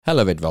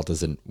Hello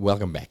Vetwalters and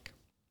welcome back.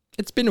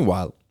 It's been a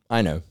while,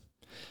 I know,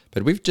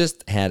 but we've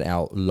just had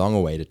our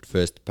long-awaited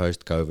first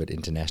post-COVID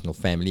international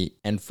family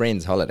and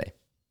friends holiday,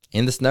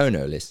 in the snow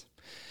no less.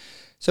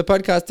 So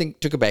podcasting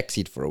took a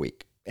backseat for a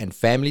week, and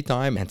family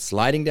time and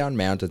sliding down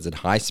mountains at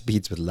high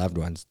speeds with loved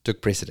ones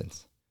took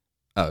precedence.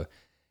 Oh,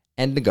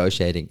 and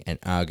negotiating and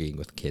arguing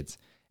with kids,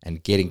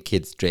 and getting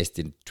kids dressed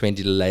in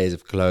 20 layers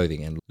of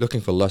clothing and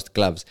looking for lost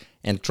gloves,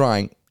 and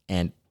trying,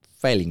 and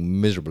failing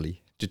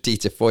miserably, to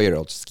teach a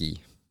 4-year-old to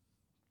ski.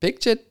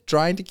 Picture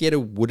trying to get a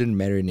wooden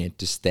marionette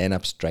to stand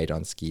up straight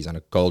on skis on a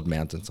cold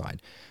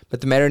mountainside,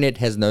 but the marionette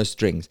has no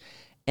strings,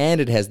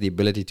 and it has the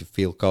ability to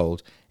feel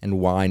cold and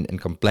whine and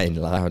complain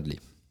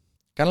loudly.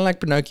 Kind of like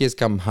Pinocchio's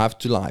come half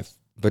to life,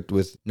 but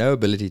with no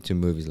ability to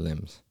move his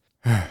limbs.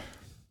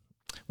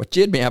 What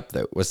cheered me up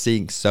though was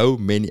seeing so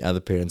many other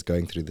parents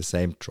going through the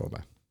same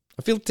trauma.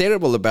 I feel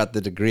terrible about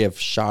the degree of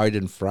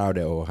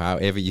schadenfreude, or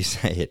however you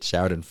say it,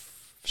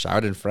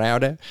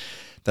 schadenfreude,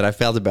 that I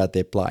felt about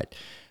their plight.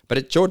 But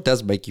it sure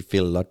does make you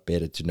feel a lot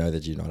better to know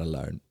that you're not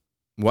alone.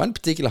 One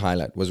particular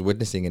highlight was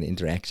witnessing an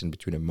interaction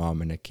between a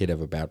mom and a kid of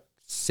about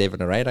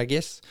 7 or 8, I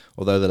guess,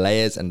 although the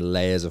layers and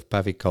layers of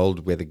puffy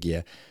cold weather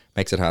gear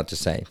makes it hard to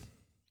say.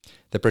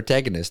 The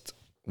protagonist,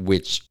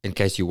 which, in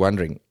case you're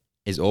wondering,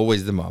 is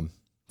always the mom,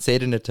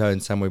 said in a tone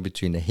somewhere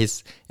between a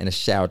hiss and a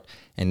shout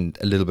and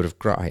a little bit of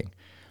crying,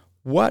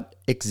 "What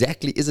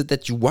exactly is it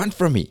that you want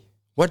from me?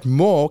 What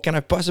more can I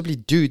possibly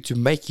do to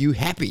make you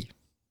happy?"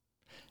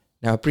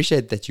 Now, I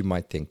appreciate that you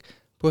might think,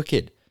 poor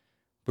kid.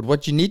 But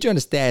what you need to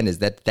understand is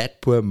that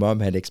that poor mom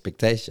had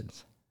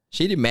expectations.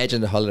 She'd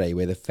imagined a holiday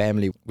where the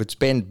family would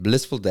spend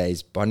blissful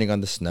days bonding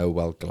on the snow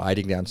while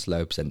gliding down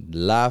slopes and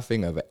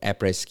laughing over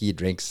après-ski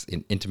drinks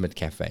in intimate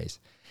cafes.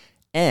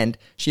 And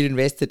she'd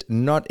invested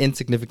not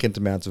insignificant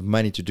amounts of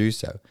money to do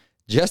so.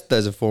 Just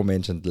those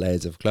aforementioned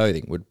layers of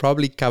clothing would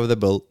probably cover the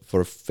bill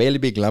for a fairly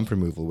big lump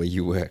removal where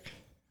you work.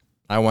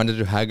 I wanted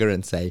to hug her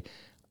and say,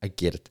 I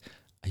get it.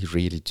 I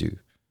really do.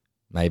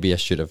 Maybe I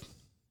should have.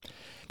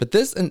 But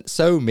this and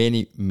so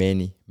many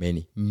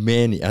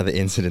other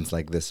incidents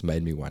like this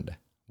made me wonder,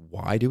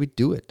 why do we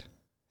do it?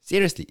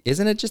 Seriously,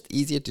 isn't it just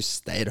easier to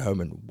stay at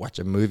home and watch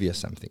a movie or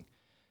something?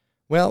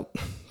 Well,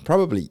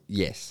 probably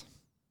yes.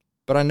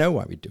 But I know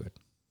why we do it.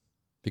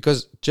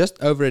 Because just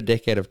over a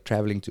decade of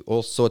traveling to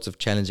all sorts of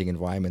challenging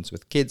environments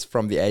with kids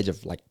from the age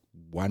of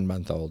 1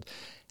 month old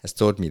has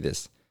taught me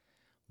this.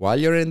 While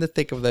you're in the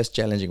thick of those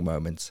challenging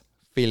moments,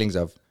 feelings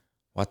of,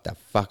 what the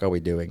fuck are we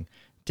doing,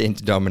 tend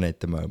to dominate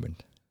the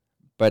moment.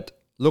 But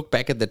look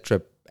back at the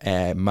trip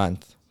a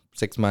month,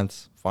 6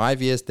 months, 5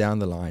 years down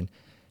the line,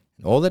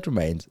 and all that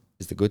remains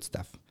is the good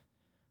stuff.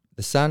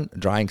 The sun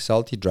drying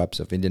salty drops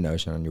of Indian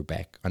Ocean on your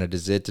back on a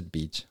deserted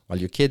beach while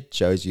your kid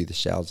shows you the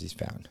shells he's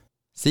found.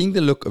 Seeing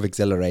the look of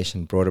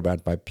exhilaration brought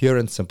about by pure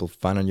and simple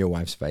fun on your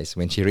wife's face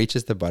when she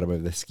reaches the bottom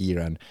of the ski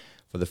run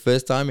for the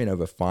first time in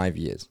over 5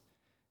 years.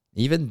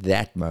 Even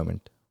that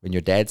moment, when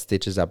your dad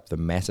stitches up the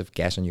massive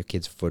gash on your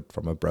kid's foot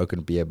from a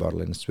broken beer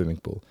bottle in a swimming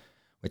pool,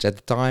 which at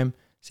the time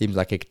seems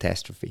like a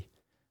catastrophe.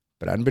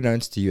 But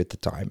unbeknownst to you at the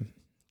time,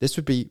 this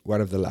would be one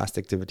of the last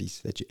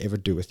activities that you ever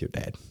do with your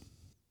dad.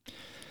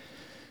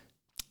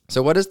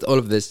 So what does all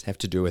of this have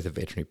to do with a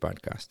veterinary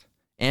podcast?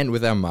 And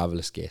with our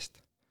marvelous guest?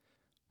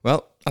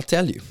 Well, I'll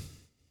tell you.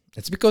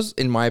 It's because,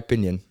 in my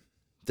opinion,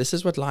 this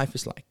is what life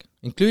is like,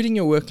 including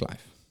your work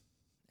life.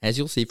 As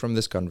you'll see from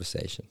this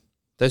conversation,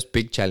 those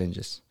big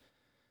challenges,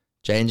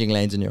 changing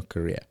lanes in your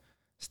career,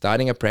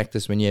 starting a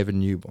practice when you have a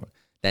newborn,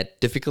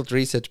 that difficult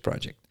research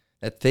project,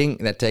 that thing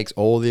that takes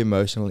all the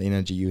emotional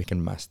energy you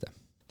can muster.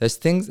 Those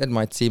things that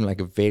might seem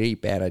like a very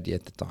bad idea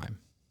at the time.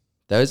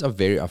 Those are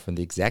very often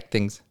the exact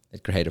things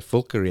that create a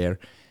full career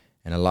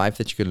and a life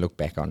that you can look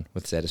back on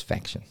with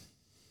satisfaction.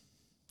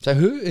 So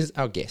who is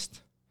our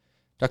guest?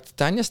 Dr.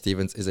 Tanya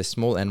Stephens is a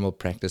small animal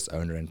practice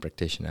owner and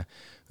practitioner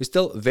who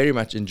still very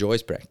much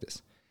enjoys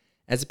practice.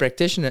 As a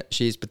practitioner,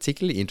 she is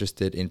particularly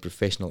interested in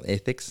professional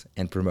ethics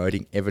and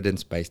promoting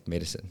evidence-based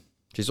medicine.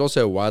 She's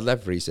also a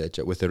wildlife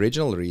researcher with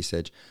original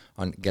research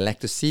on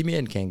galactosemia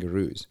in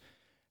kangaroos.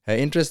 Her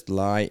interests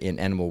lie in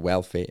animal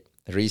welfare,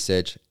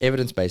 research,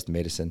 evidence-based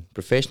medicine,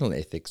 professional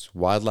ethics,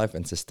 wildlife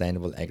and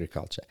sustainable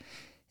agriculture.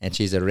 And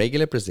she's a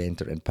regular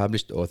presenter and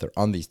published author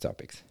on these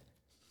topics.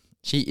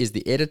 She is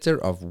the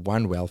editor of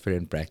One Welfare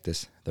in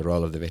Practice, The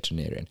Role of the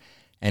Veterinarian,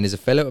 and is a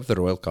fellow of the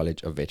Royal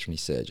College of Veterinary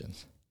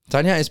Surgeons.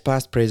 Tanya is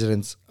past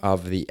president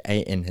of the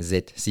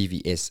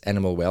ANZCVS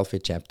Animal Welfare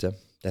Chapter,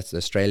 that's the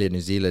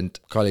Australia-New Zealand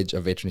College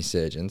of Veterinary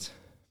Surgeons,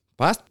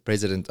 past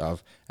president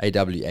of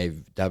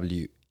AWAWE,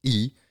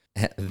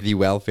 the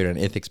Welfare and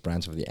Ethics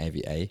branch of the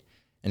AVA,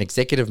 an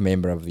executive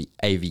member of the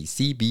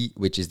AVCB,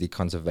 which is the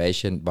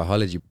Conservation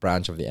Biology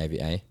branch of the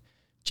AVA,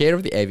 chair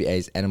of the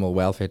AVA's Animal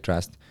Welfare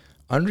Trust,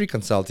 honorary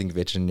consulting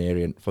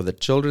veterinarian for the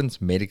Children's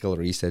Medical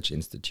Research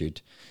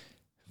Institute,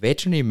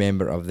 veterinary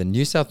member of the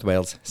New South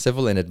Wales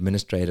Civil and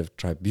Administrative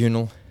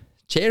Tribunal,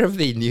 chair of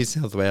the New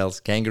South Wales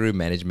Kangaroo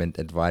Management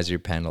Advisory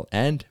Panel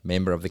and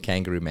member of the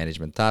Kangaroo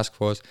Management Task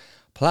Force,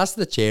 plus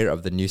the chair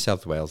of the New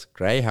South Wales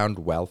Greyhound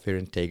Welfare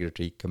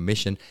Integrity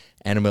Commission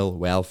Animal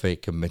Welfare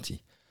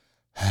Committee.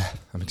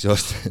 I'm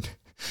exhausted.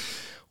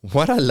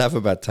 What I love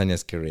about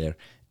Tanya's career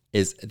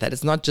is that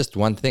it's not just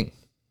one thing.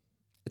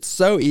 It's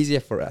so easier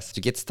for us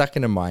to get stuck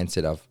in a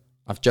mindset of,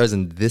 I've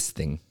chosen this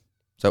thing,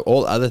 so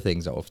all other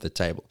things are off the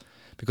table.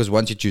 Because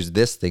once you choose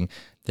this thing,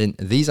 then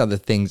these are the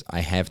things I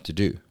have to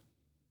do.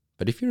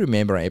 But if you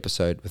remember our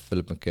episode with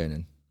Philip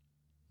McKernan,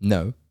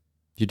 no,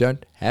 you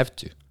don't have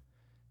to.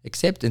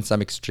 Except in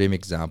some extreme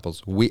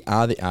examples, we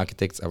are the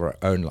architects of our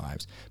own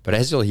lives. But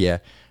as you'll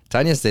hear,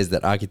 Tanya says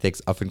that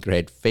architects often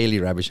create fairly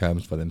rubbish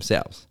homes for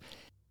themselves.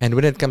 And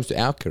when it comes to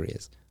our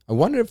careers, I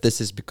wonder if this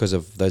is because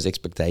of those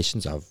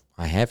expectations of,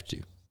 I have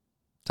to.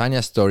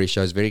 Tanya's story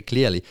shows very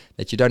clearly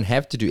that you don't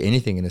have to do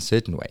anything in a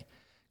certain way.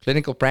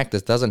 Clinical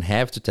practice doesn't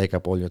have to take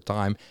up all your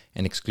time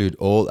and exclude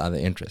all other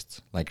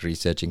interests, like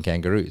researching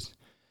kangaroos.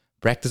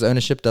 Practice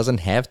ownership doesn't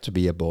have to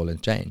be a ball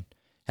and chain.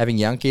 Having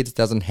young kids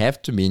doesn't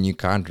have to mean you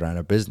can't run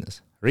a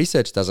business.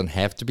 Research doesn't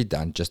have to be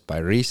done just by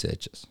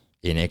researchers,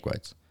 in air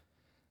quotes.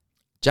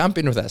 Jump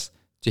in with us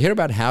to hear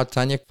about how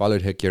Tanya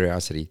followed her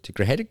curiosity to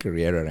create a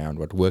career around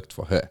what worked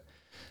for her.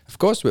 Of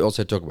course, we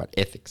also talk about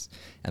ethics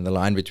and the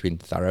line between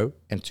thorough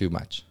and too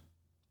much,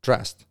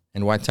 trust,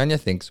 and why Tanya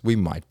thinks we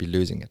might be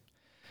losing it,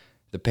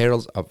 the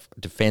perils of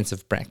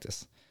defensive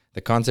practice,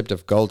 the concept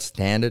of gold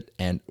standard,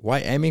 and why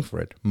aiming for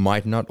it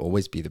might not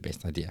always be the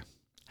best idea,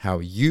 how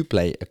you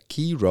play a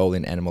key role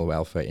in animal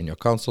welfare in your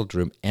consult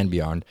room and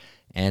beyond,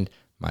 and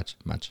much,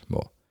 much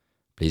more.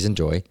 Please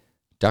enjoy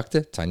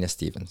Dr. Tanya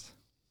Stephens.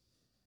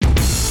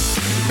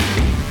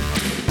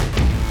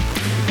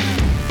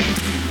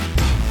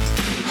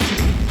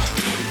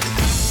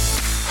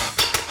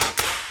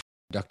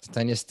 Dr.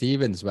 Tanya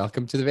Stephens,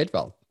 welcome to the Vet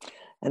Vault.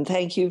 And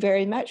thank you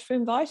very much for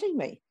inviting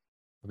me.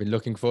 I've been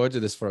looking forward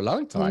to this for a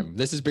long time.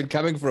 This has been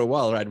coming for a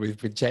while, right?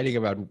 We've been chatting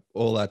about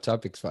all our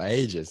topics for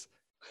ages.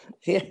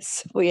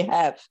 Yes, we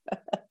have.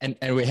 and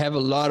we have a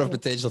lot of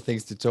potential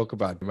things to talk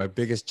about. My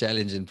biggest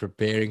challenge in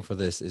preparing for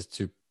this is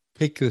to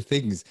pick the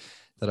things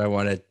that I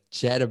want to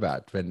chat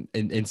about. When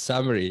in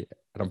summary,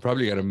 and I'm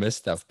probably going to miss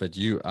stuff, but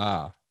you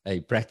are a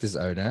practice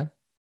owner.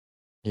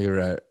 You're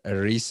a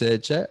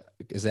researcher.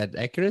 Is that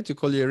accurate to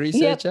call you a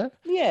researcher?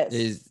 Yep.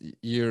 Yes.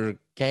 You're a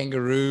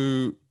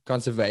kangaroo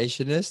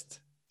conservationist? Is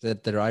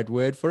that the right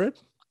word for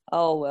it?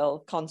 Oh,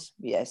 well,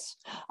 yes.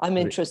 I'm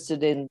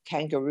interested in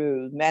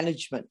kangaroo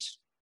management.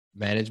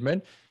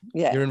 Management?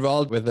 Yeah. You're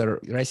involved with the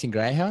racing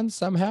greyhounds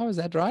somehow, is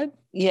that right?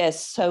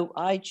 Yes. So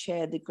I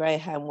chair the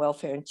Greyhound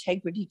Welfare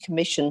Integrity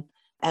Commission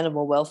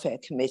Animal Welfare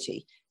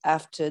Committee.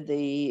 After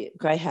the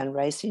greyhound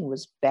racing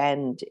was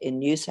banned in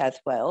New South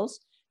Wales,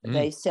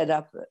 they set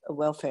up a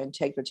Welfare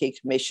Integrity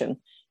Commission,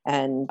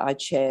 and I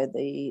chair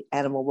the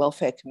Animal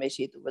Welfare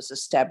Committee that was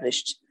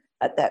established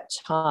at that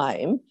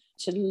time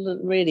to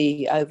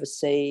really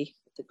oversee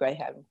the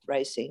greyhound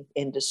racing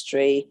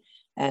industry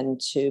and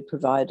to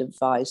provide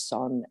advice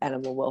on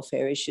animal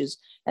welfare issues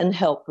and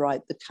help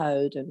write the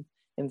code and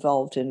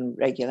involved in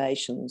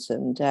regulations.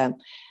 And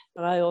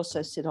I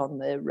also sit on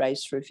the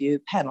race review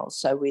panel.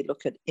 So we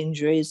look at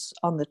injuries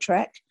on the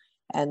track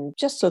and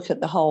just look at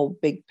the whole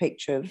big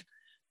picture of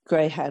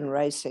greyhound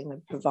racing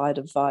and provide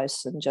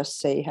advice and just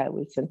see how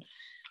we can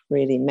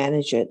really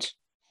manage it.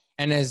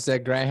 And has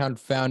greyhound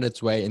found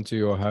its way into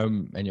your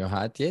home and your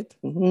heart yet?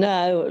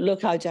 No,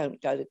 look, I don't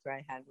go to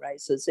greyhound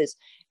races.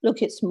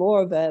 It's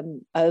more of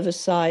an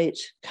oversight,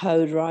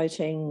 code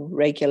writing,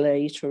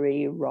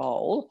 regulatory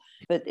role,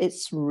 but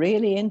it's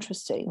really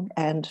interesting.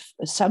 And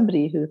for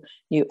somebody who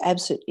knew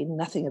absolutely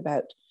nothing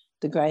about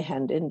the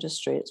greyhound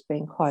industry, it's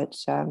been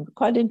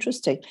quite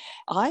interesting.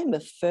 I'm a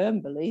firm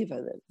believer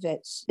that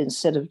vets,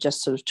 instead of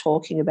just sort of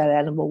talking about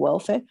animal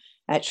welfare,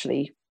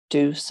 actually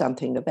do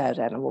something about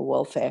animal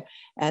welfare.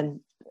 And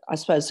I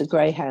suppose the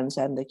greyhounds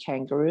and the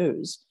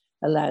kangaroos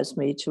allows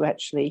me to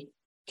actually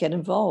get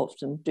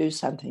involved and do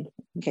something,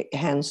 get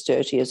your hands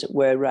dirty, as it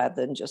were, rather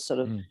than just sort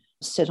of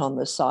sit on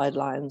the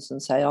sidelines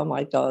and say, oh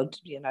my God,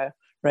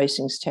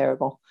 racing's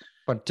terrible.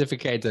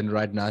 Pontificate and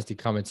write nasty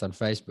comments on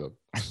Facebook.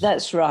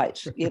 That's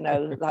right.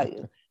 Like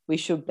we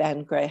should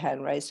ban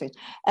greyhound racing.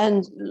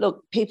 And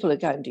look, people are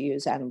going to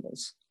use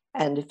animals.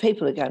 And if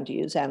people are going to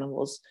use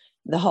animals,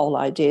 the whole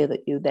idea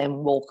that you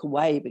then walk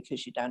away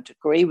because you don't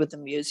agree with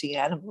them using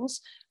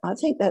animals, I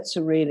think that's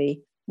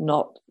really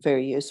not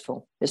very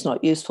useful. It's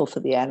not useful for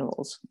the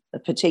animals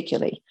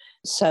particularly.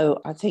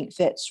 So I think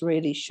vets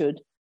really should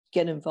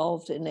get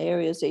involved in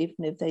areas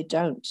even if they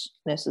don't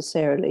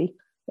necessarily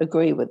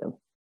agree with them.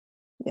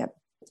 Yeah,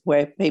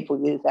 where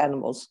people use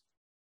animals.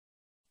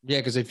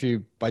 Yeah,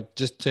 because by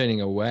just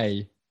turning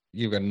away,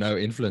 you've got no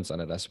influence on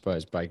it, I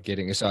suppose, by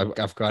getting. So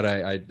I've got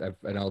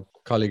an old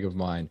colleague of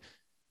mine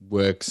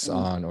works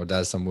on or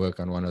does some work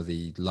on one of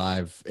the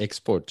live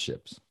export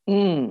ships.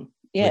 Yes.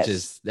 Which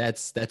is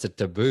that's a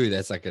taboo.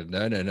 That's like a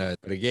no.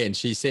 But again,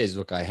 she says,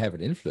 look, I have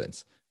an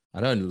influence. I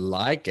don't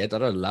like it. I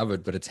don't love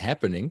it, but it's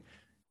happening.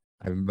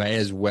 I may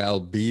as well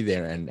be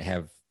there and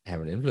have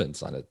an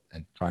influence on it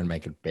and try and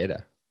make it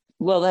better.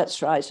 Well,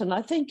 that's right. And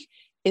I think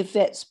if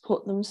vets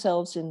put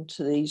themselves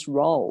into these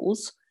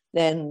roles,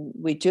 then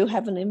we do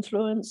have an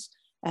influence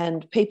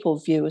and people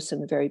view us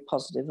in a very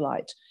positive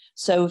light.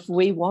 So if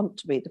we want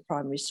to be the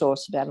primary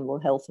source of animal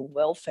health and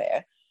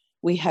welfare,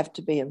 we have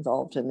to be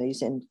involved in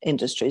these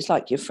industries,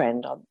 like your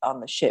friend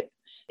on the ship.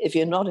 If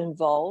you're not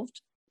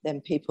involved,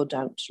 then people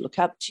don't look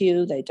up to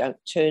you, they don't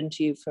turn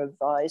to you for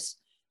advice.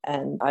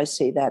 And I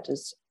see that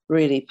as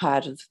really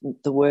part of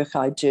the work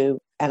I do,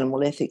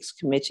 animal ethics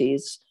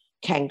committees,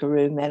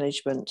 kangaroo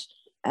management,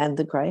 and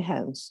the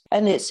greyhounds.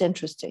 And it's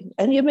interesting.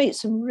 And you meet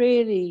some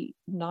really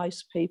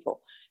nice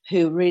people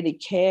who really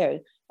care.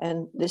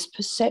 And this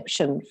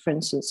perception, for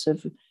instance,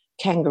 of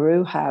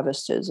kangaroo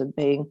harvesters and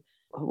being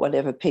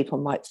whatever people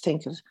might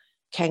think of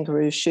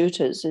kangaroo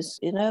shooters is,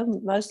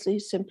 mostly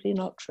simply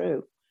not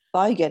true.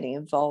 By getting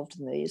involved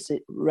in these,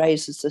 it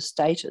raises the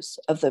status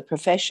of the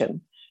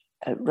profession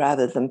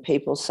rather than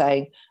people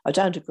saying, I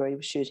don't agree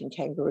with shooting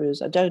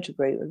kangaroos, I don't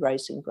agree with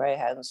racing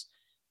greyhounds,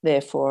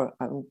 therefore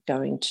I'm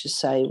going to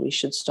say we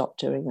should stop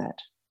doing that.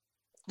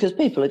 Because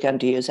people are going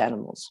to use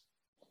animals.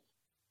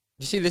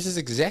 You see, this is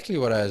exactly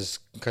what I was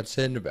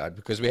concerned about,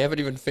 because we haven't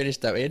even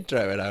finished our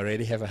intro and I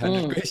already have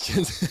 100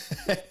 questions.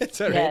 It's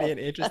already an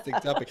interesting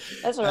topic.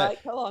 That's all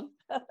right, go on.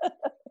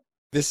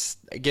 This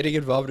getting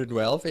involved in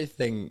welfare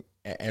thing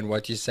and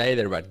what you say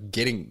there about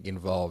getting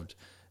involved,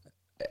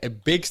 a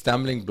big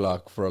stumbling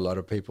block for a lot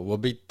of people will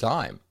be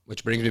time,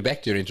 which brings me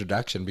back to your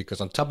introduction,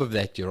 because on top of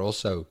that, you're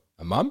also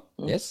a mum.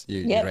 Yes,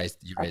 you raised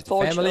a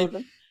 4 family.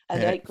 children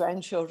and 8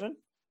 grandchildren.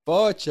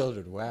 4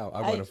 children, wow,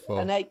 I'm one of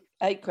 4. And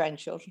eight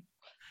grandchildren.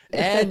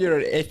 And you're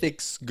an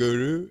ethics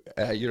guru,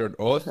 you're an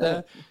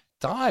author.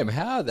 Time,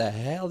 how the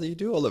hell do you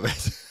do all of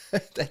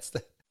it? That's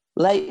the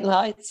late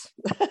nights,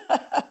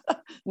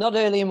 not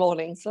early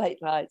mornings, late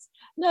nights.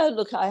 No,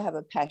 look, I have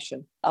a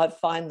passion. I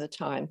find the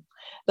time,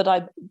 but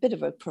I'm a bit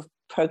of a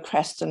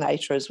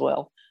procrastinator as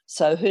well.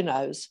 So who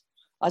knows?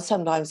 I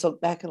sometimes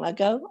look back and I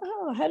go,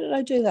 oh, how did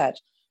I do that?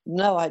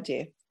 No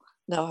idea.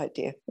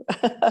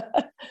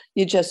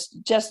 You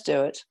just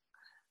do it.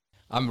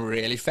 I'm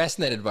really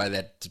fascinated by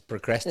that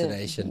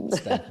procrastination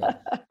statement.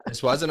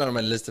 This wasn't on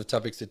my list of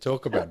topics to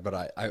talk about,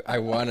 but I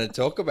want to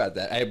talk about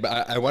that.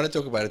 I want to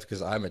talk about it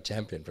because I'm a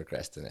champion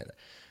procrastinator.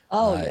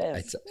 Oh,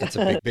 yes. It's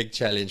a big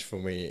challenge for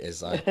me.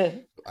 Is I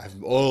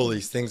have all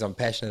these things I'm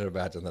passionate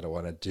about and that I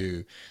want to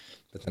do,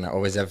 but then I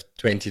always have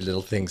 20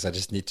 little things I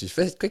just need to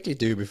first quickly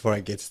do before I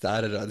get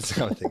started on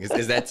something.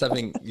 Is that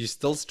something you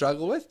still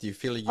struggle with? Do you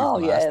feel like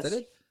you've mastered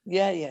it?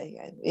 Yeah.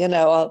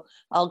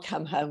 I'll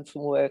come home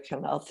from work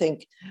and I'll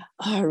think,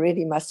 oh, I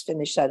really must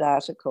finish that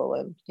article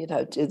and,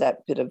 do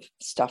that bit of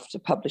stuff to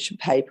publish a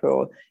paper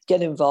or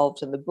get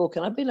involved in the book.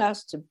 And I've been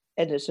asked to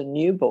edit a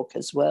new book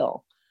as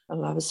well.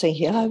 And I was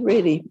thinking, I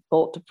really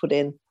ought to put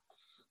in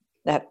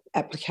that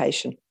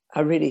application.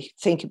 I really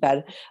think about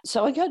it.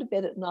 So I go to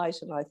bed at night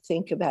and I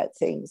think about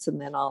things and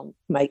then I'll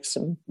make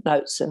some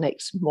notes the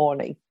next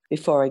morning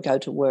before I go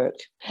to work.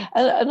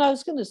 And I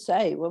was going to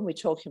say, when we're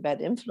talking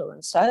about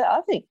influence, I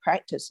think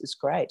practice is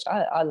great.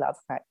 I love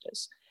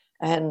practice.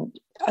 And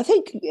I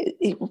think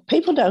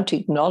people don't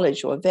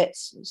acknowledge, or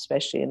vets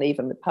especially, and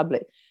even the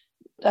public,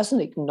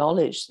 doesn't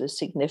acknowledge the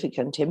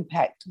significant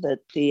impact that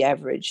the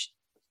average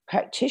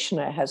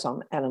practitioner has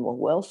on animal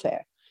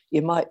welfare.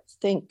 You might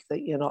think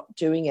that you're not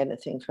doing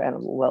anything for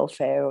animal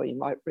welfare, or you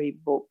might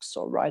read books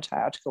or write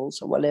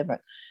articles or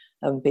whatever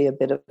and be a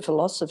bit of a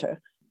philosopher.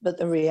 But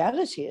the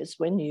reality is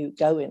when you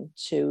go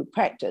into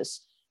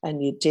practice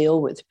and you deal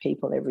with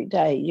people every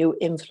day, you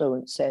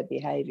influence their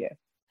behavior.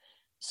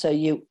 So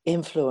you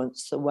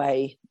influence the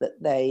way that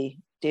they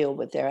deal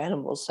with their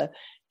animals. So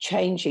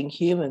changing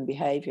human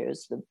behavior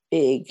is the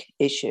big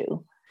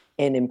issue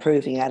in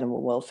improving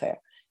animal welfare.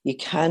 You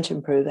can't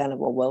improve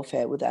animal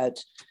welfare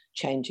without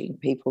changing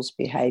people's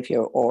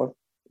behavior or,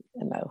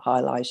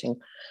 highlighting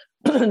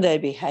their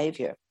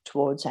behavior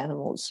towards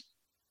animals.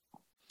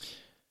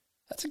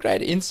 That's a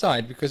great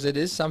insight, because it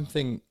is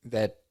something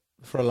that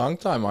for a long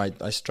time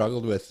I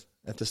struggled with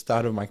at the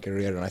start of my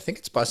career. And I think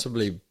it's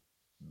possibly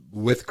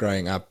with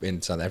growing up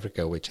in South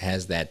Africa, which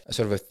has that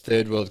sort of a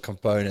third world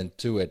component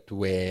to it,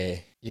 where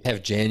you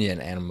have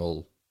genuine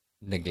animal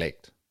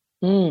neglect.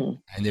 And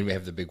then we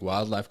have the big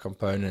wildlife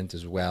component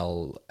as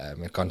well,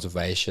 and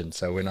conservation.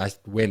 So when I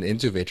went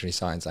into veterinary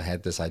science, I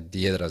had this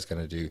idea that I was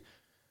going to do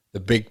the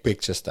big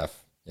picture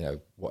stuff,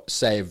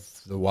 save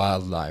the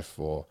wildlife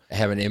or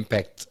have an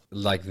impact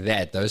like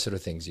that, those sort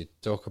of things you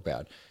talk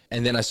about.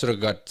 And then I sort of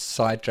got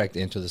sidetracked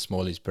into the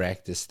smallies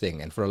practice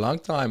thing. And for a long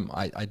time,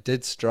 I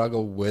did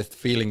struggle with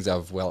feelings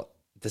of, well,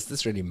 does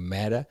this really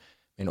matter?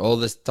 And all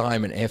this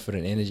time and effort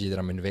and energy that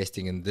I'm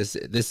investing in this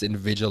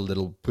individual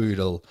little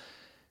poodle,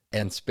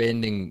 and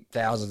spending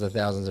thousands and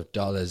thousands of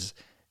dollars,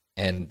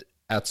 and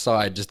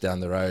outside just down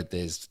the road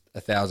there's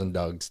 1,000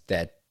 dogs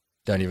that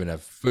don't even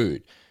have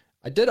food.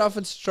 I did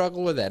often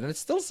struggle with that, and it's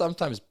still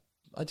sometimes,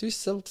 I do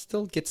still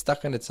get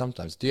stuck in it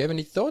sometimes. Do you have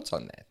any thoughts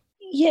on that?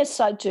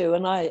 Yes, I do.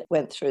 And I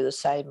went through the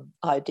same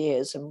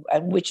ideas, and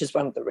which is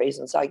one of the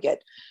reasons I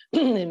get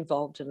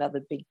involved in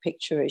other big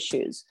picture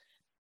issues.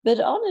 But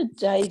on a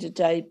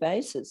day-to-day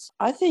basis,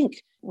 I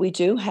think we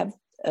do have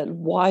a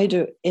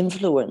wider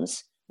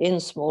influence in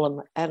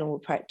small animal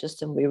practice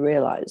than we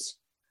realize.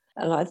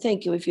 And I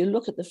think if you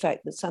look at the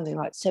fact that something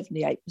like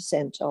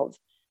 78% of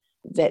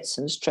vets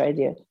in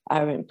Australia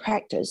are in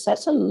practice,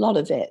 that's a lot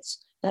of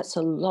vets. That's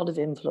a lot of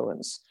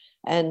influence.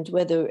 And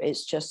whether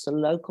it's just the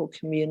local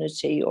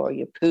community or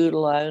your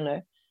poodle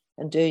owner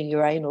and doing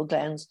your anal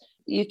glands,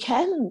 you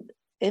can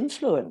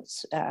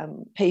influence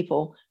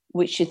people,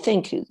 which you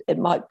think it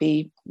might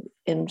be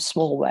in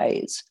small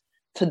ways,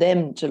 for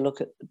them to look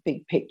at the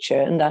big picture.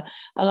 And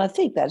I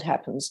think that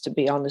happens, to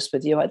be honest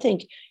with you. I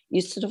think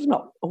you're sort of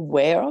not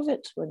aware of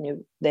it when you're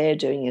there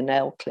doing your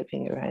nail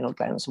clipping, your anal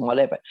glands and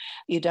whatever.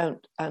 You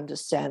don't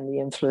understand the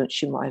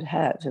influence you might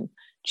have in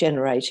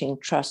generating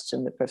trust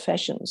in the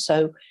profession.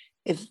 So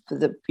if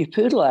your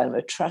poodle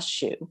owner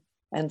trusts you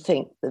and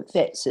think the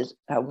vets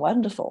are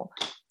wonderful,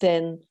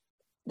 then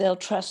they'll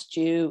trust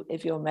you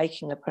if you're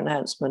making a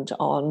pronouncement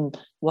on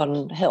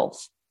One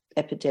Health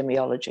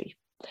epidemiology.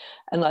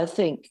 And I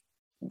think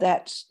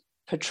that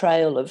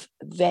portrayal of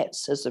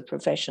vets as a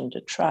profession to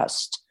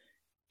trust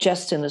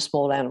just in a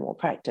small animal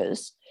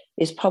practice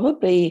is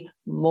probably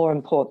more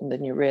important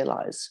than you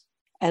realize.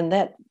 And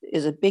that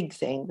is a big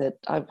thing that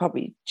I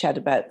probably chat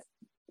about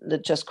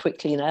just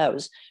quickly now,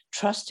 is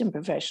trust in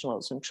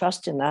professionals and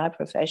trust in our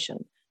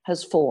profession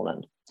has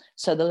fallen.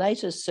 So the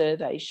latest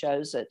survey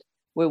shows that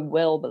we're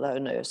well below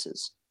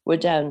nurses. We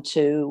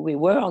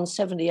were on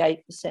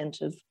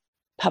 78% of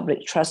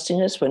public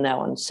trusting us. We're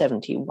now on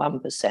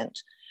 71%.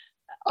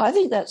 I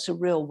think that's a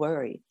real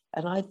worry.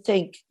 And I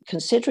think,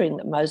 considering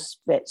that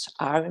most vets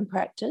are in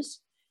practice,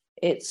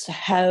 it's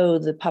how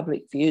the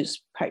public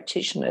views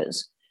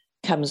practitioners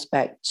comes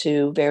back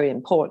to very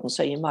important.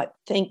 So you might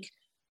think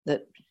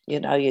that,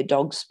 your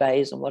dog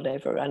spays and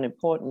whatever are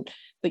unimportant,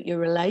 but your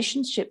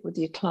relationship with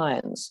your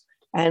clients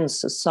and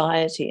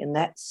society in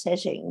that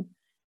setting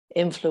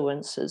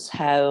influences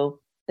how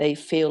they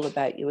feel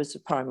about you as a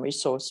primary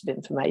source of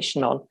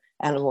information on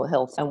animal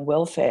health and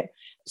welfare.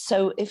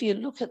 So if you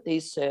look at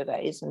these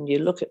surveys and you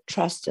look at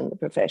trust in the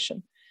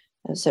profession,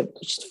 and so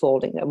it's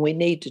falling, and we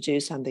need to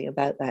do something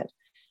about that.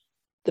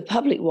 The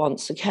public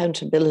wants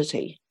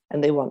accountability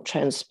and they want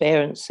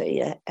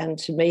transparency. And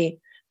to me,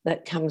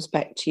 that comes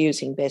back to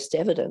using best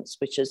evidence,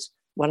 which is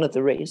one of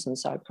the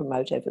reasons I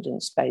promote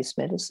evidence-based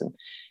medicine.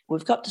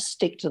 We've got to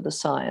stick to the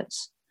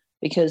science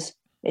because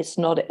it's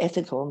not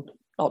ethical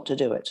not to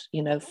do it.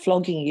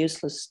 Flogging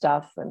useless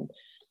stuff and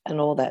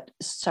all that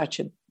is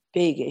such a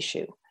big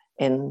issue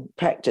in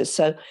practice.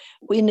 So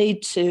we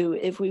need to,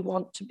 if we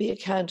want to be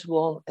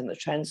accountable and the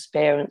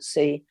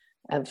transparency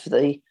and for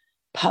the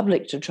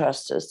public to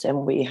trust us,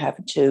 then we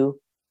have to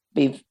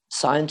be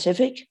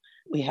scientific.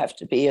 We have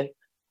to be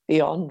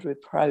beyond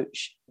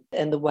reproach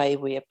in the way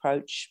we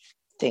approach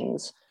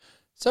things.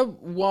 So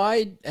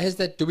why has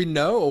that, do we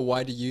know, or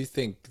why do you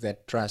think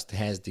that trust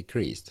has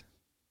decreased?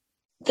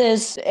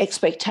 There's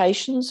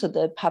expectations of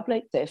the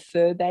public, their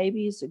fur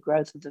babies, the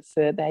growth of the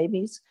fur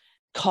babies.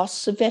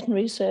 Costs of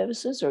veterinary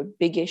services are a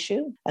big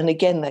issue. And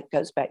again, that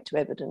goes back to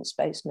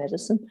evidence-based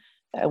medicine.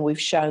 And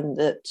we've shown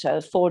that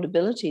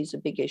affordability is a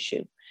big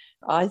issue.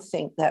 I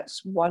think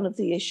that's one of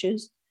the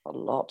issues. A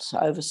lot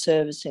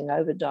over-servicing,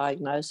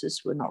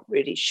 over-diagnosis. We're not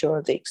really sure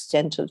of the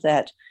extent of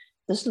that.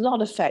 There's a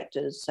lot of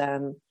factors.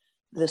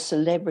 The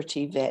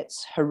celebrity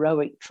vets,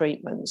 heroic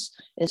treatments.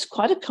 It's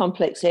quite a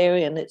complex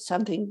area, and it's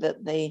something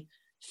that the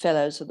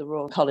fellows of the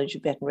Royal College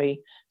of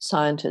Veterinary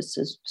Scientists,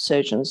 as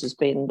surgeons, has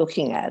been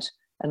looking at.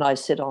 And I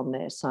sit on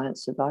their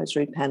science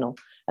advisory panel.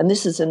 And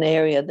this is an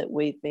area that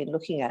we've been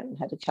looking at and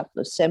had a couple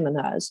of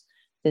seminars,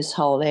 this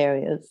whole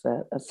area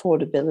of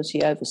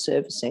affordability,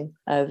 over-servicing,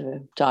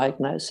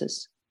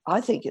 over-diagnosis. I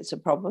think it's a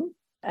problem.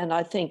 And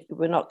I think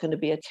we're not going to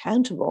be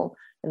accountable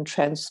and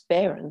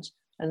transparent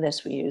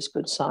unless we use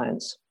good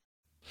science.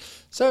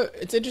 So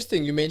it's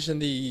interesting. You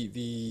mentioned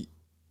the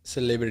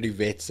celebrity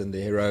vets and the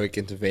heroic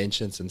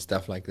interventions and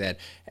stuff like that.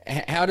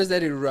 How does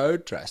that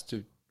erode trust?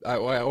 I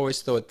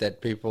always thought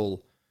that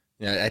people...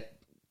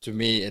 to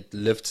me, it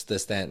lifts the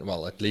stand,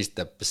 well, at least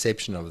the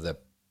perception of the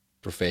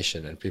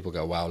profession, and people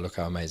go, wow, look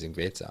how amazing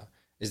vets are.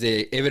 Is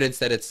there evidence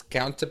that it's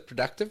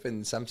counterproductive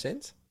in some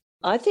sense?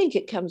 I think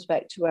it comes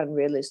back to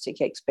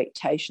unrealistic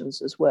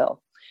expectations as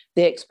well.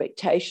 The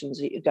expectations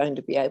that you're going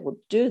to be able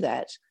to do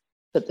that,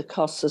 but the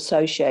costs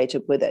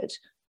associated with it,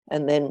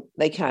 and then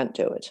they can't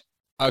do it.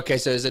 Okay,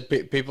 so is it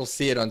people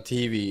see it on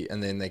TV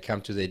and then they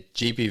come to their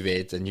GP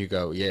vet and you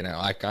go,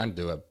 I can't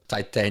do a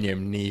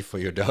titanium knee for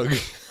your dog.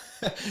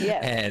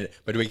 Yeah.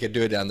 But we could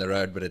do it down the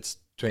road, but it's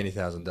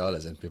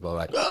 $20,000, and people are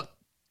like, oh.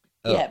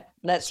 Yeah,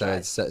 that's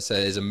right. So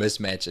there's a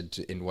mismatch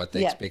in what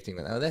they're expecting.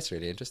 Oh, that's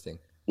really interesting.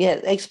 Yeah,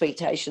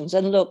 expectations.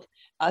 And look,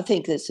 I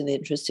think that's an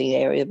interesting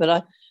area,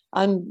 but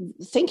I'm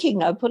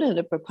thinking I put in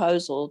a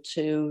proposal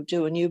to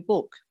do a new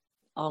book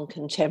on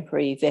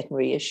contemporary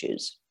veterinary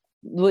issues,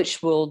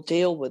 which will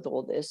deal with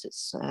all this.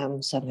 It's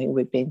something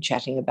we've been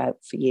chatting about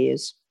for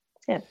years.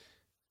 Yeah.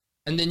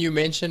 And then you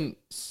mentioned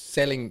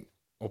selling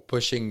or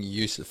pushing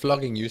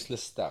flogging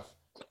useless stuff.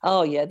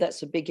 Oh, yeah,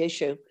 that's a big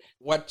issue.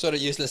 What sort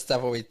of useless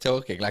stuff are we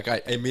talking? Like,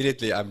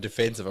 I'm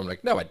defensive. I'm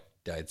like, no, I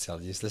don't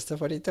sell useless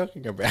stuff. What are you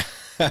talking about?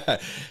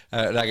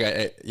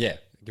 Yeah,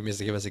 give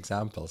us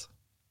examples.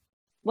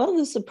 Well,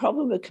 there's the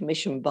problem of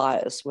commission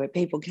bias where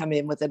people come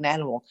in with an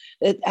animal.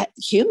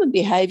 Human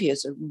behavior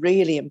is a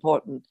really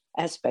important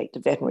aspect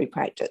of veterinary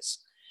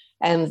practice.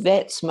 And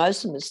vets,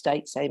 most of the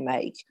mistakes they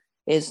make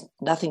is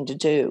nothing to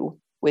do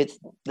with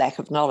lack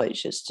of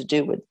knowledge, it's to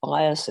do with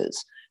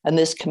biases. And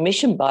this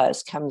commission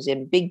bias comes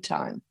in big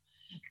time.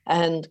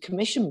 And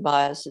commission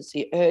bias is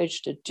the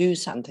urge to do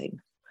something.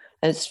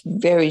 And it's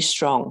very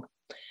strong.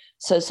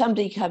 So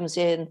somebody comes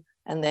in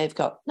and they've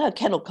got, no,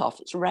 kennel cough,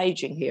 it's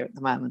raging here at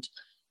the moment.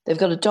 They've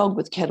got a dog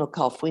with kennel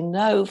cough. We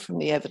know from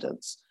the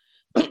evidence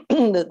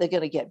that they're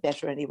going to get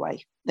better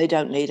anyway. They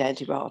don't need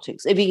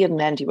antibiotics. If you give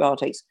them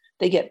antibiotics,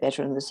 they get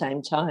better in the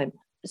same time.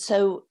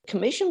 So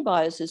commission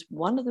bias is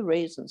one of the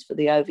reasons for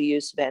the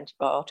overuse of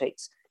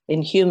antibiotics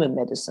in human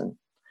medicine.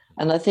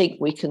 And I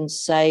think we can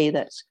say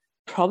that's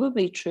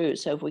probably true.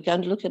 So if we're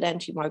going to look at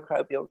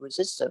antimicrobial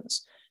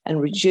resistance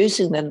and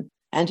reducing the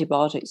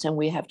antibiotics, then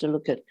we have to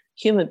look at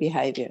human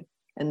behavior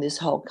and this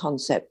whole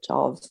concept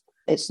of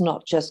it's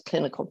not just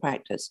clinical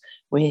practice.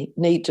 We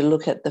need to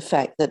look at the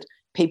fact that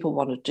people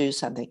want to do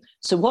something.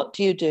 So what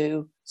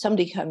do?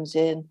 Somebody comes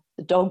in,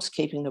 the dog's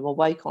keeping them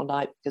awake all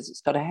night because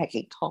it's got a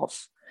hacking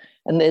cough.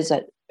 And there's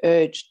that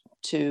urge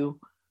to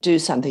do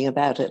something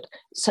about it.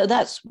 So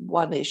that's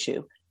one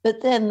issue.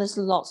 But then there's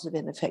lots of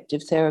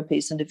ineffective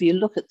therapies. And if you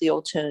look at the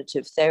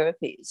alternative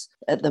therapies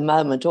at the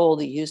moment, all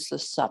the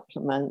useless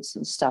supplements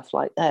and stuff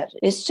like that,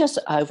 it's just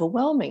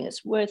overwhelming.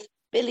 It's worth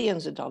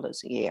billions of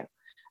dollars a year.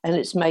 And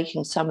it's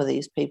making some of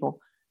these people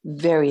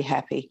very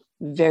happy,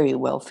 very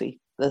wealthy,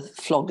 the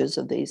floggers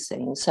of these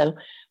things. So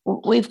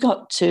we've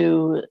got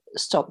to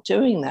stop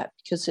doing that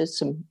because there's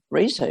some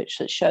research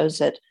that shows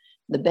that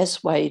the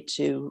best way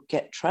to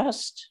get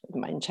trust,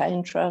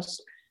 maintain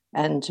trust,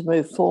 and to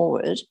move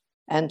forward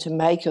and to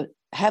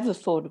have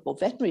affordable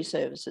veterinary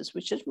services,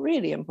 which is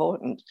really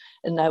important.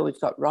 And now we've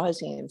got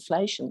rising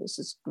inflation. This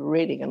is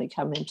really going to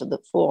come into the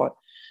fore.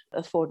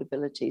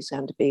 Affordability is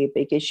going to be a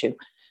big issue.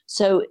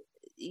 So,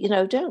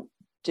 don't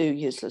do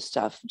useless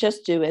stuff.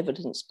 Just do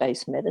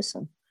evidence-based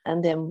medicine.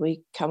 And then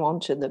we come on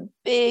to the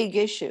big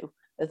issue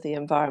of the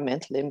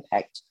environmental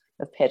impact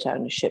of pet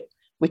ownership,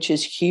 which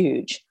is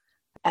huge.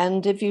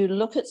 And if you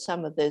look at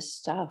some of this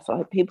stuff,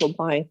 like people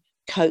buying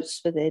coats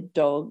for their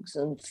dogs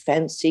and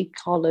fancy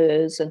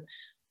collars, and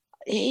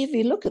if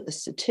you look at the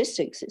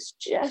statistics, it's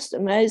just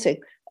amazing.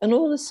 And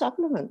all the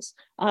supplements.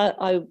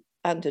 I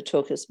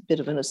undertook, as a bit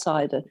of an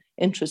aside, an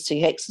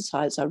interesting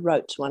exercise. I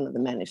wrote to one of the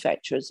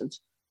manufacturers of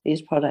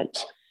these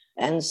products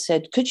and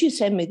said, could you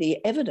send me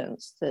the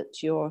evidence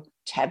that your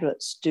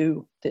tablets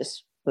do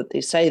this, what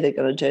they say they're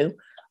going to do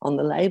on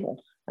the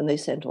label? And they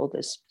sent all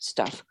this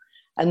stuff.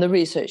 And the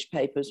research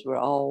papers were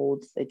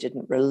old, they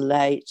didn't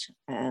relate,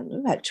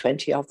 and about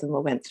 20 of them, I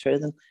went through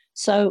them.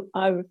 So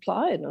I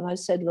replied and I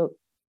said, look,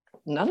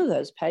 none of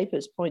those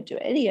papers point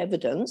to any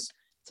evidence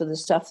for the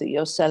stuff that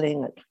you're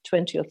selling at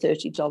 $20 or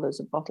 $30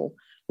 a bottle,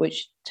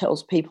 which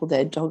tells people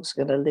their dogs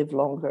are going to live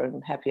longer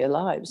and happier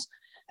lives.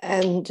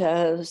 And,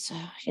 so,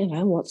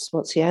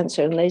 what's the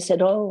answer? And they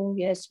said, oh,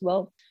 yes,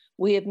 well,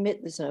 we admit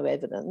there's no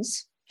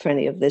evidence for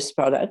any of this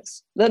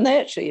products. Then they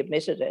actually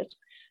admitted it,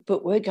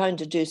 but we're going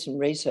to do some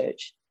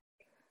research,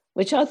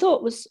 which I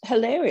thought was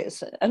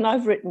hilarious. And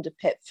I've written to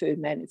pet food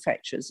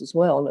manufacturers as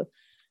well.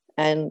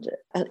 And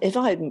if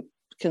I'm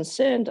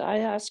concerned, I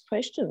ask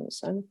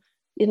questions. And,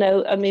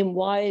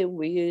 why are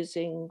we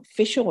using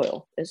fish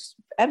oil? There's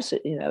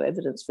absolutely no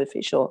evidence for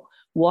fish oil.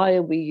 Why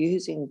are we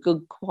using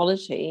good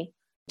quality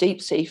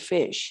deep sea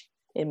fish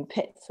in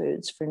pet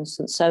foods, for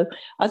instance? So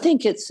I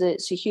think it's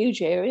a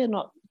huge area,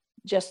 not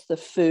just the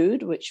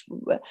food,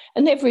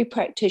 and every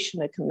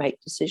practitioner can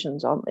make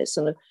decisions on this.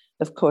 And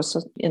of course,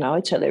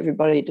 I tell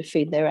everybody to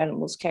feed their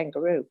animals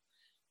kangaroo,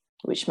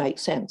 which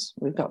makes sense.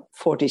 We've got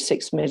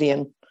 46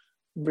 million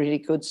really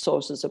good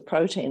sources of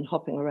protein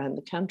hopping around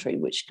the country,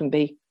 which can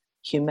be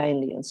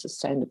humanely and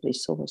sustainably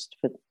sourced.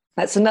 But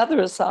that's another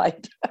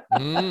aside.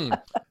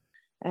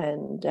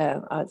 And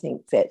I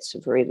think vets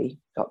have really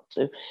got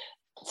to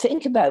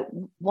think about,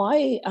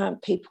 why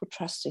aren't people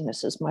trusting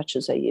us as much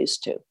as they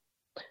used to?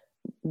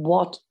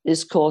 What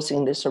is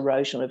causing this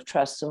erosion of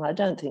trust? And I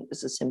don't think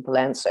there's a simple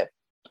answer.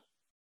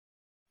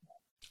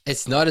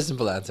 It's not a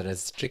simple answer.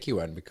 It's a tricky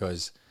one,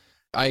 because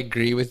I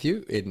agree with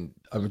you.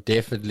 I'm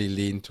definitely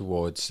lean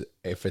towards,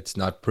 if it's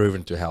not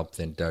proven to help,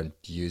 then don't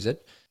use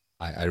it.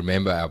 I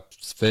remember our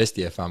first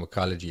year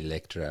pharmacology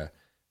lecturer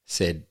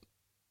said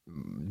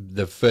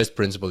the first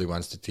principle he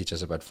wants to teach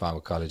us about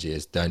pharmacology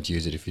is don't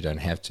use it if you don't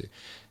have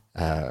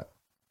to.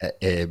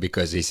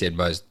 Because he said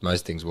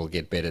most things will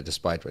get better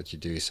despite what you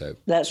do. So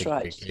that's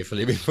right.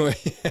 Carefully before,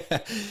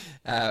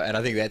 and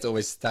I think that's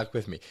always stuck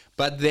with me.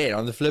 But then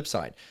on the flip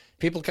side,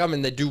 people come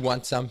and they do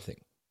want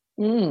something.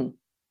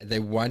 They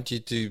want you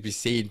to be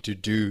seen to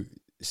do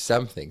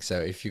something. So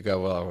if you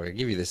go, well, I'm going to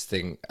give you this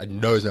thing, I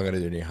know it's not going to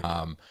do any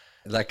harm.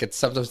 Like it's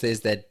sometimes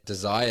there's that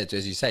desire to,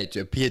 as you say, to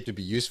appear to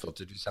be useful,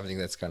 to do something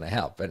that's going to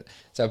help. And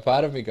so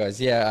part of me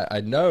goes, yeah,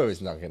 I know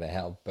it's not going to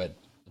help, but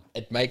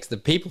it makes the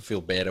people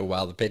feel better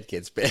while the pet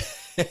gets better.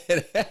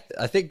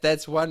 I think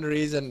that's one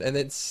reason. And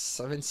it's,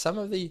 I mean, some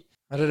of the,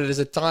 I don't know, there's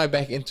a tie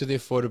back into the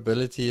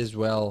affordability as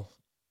well.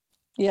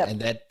 Yeah.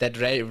 And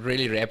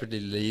really rapidly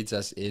leads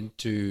us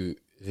into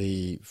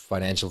the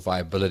financial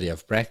viability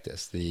of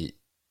practice. I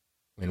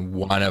mean,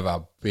 one of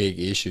our big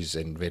issues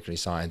in veterinary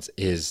science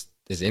is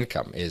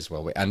income.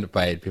 Well, we're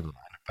underpaid, people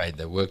are underpaid,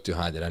 they work too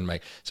hard, they don't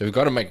make, so we've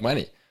got to make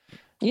money.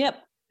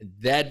 Yep.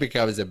 That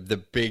becomes the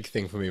big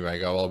thing for me, where I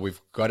go, well,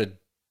 we've got to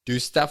do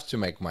stuff to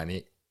make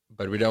money,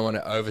 but we don't want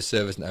to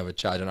overservice and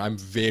overcharge. And I'm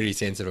very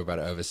sensitive about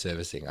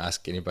overservicing.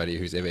 Ask anybody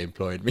who's ever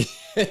employed me.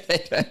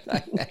 They don't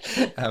like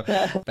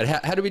that. But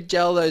how do we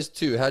gel those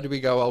two? How do we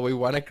go, well, we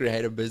want to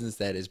create a business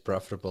that is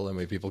profitable and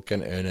where people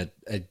can earn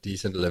a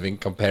decent living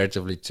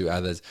comparatively to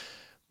others,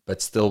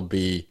 but still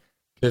be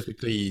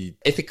perfectly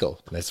ethical?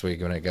 That's where you're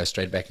going to go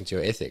straight back into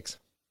your ethics.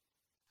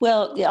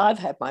 Well, yeah, I've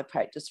had my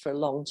practice for a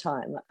long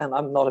time and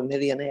I'm not a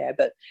millionaire,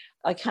 but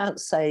I can't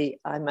say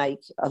I make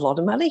a lot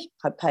of money.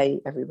 I pay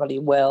everybody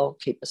well,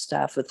 keep the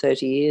staff for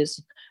 30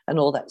 years and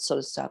all that sort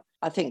of stuff.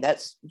 I think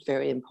that's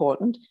very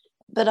important.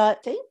 But I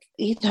think,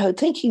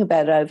 thinking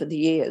about it over the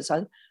years,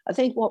 I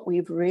think what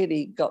we've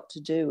really got to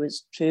do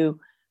is to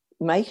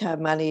make our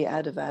money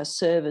out of our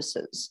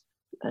services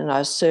and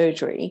our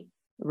surgery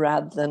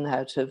rather than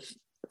out of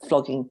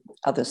flogging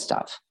other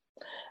stuff.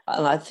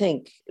 And I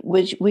think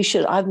we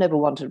should, I've never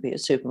wanted to be a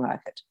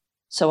supermarket,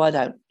 so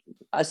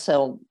I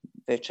sell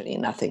virtually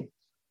nothing.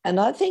 And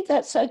I think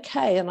that's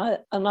okay. And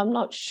I'm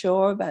not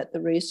sure about the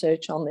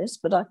research on this,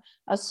 but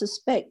I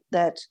suspect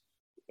that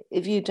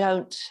if you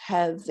don't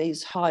have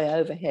these high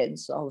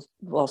overheads of,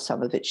 well,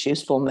 some of it's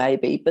useful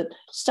maybe, but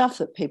stuff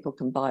that people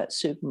can buy at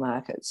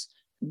supermarkets,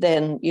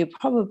 then you're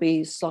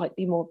probably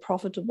slightly more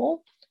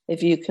profitable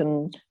if you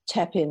can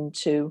tap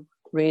into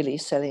really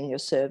selling your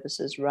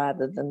services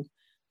rather than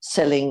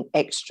selling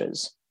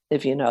extras,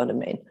 if you know what I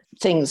mean.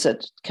 Things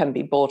that can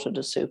be bought at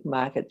a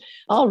supermarket.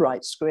 I'll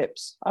write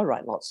scripts. I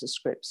write lots of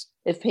scripts.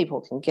 If people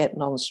can get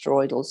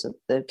non-steroidals at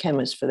the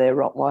chemist for their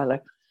Rottweiler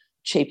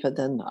cheaper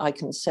than I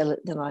can sell it,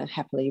 then I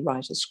happily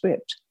write a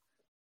script.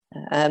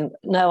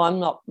 No, I'm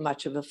not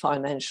much of a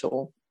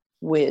financial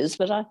whiz,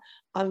 but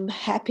I'm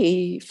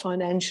happy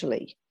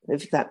financially,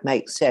 if that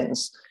makes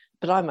sense.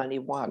 But I'm only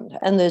one.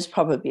 And there's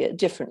probably a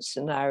different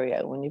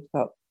scenario when you've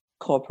got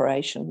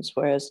corporations,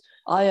 whereas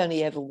I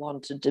only ever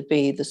wanted to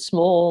be the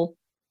small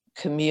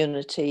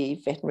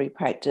community veterinary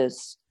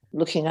practice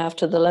looking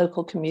after the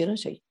local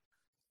community.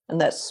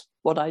 And that's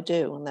what I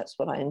do, and that's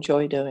what I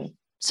enjoy doing.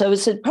 So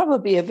it's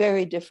probably a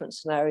very different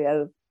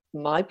scenario,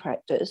 my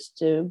practice,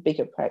 to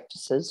bigger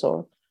practices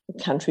or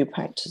country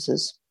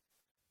practices.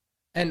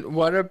 And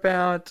what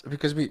about,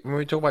 because when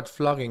we talk about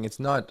flogging, it's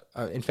not,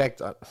 in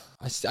fact,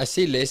 I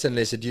see less and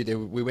less.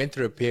 We went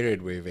through a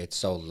period where vets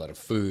sold a lot of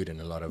food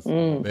and a lot of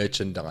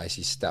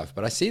merchandisey stuff,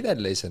 but I see that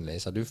less and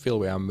less. I do feel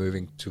we are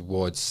moving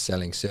towards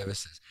selling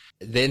services.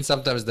 Then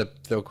sometimes the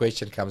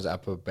question comes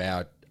up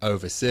about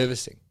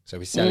over-servicing. So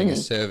we're selling a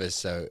service.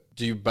 So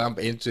do you bump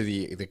into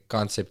the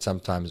concept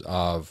sometimes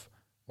of,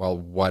 well,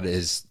 what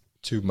is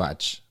too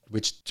much?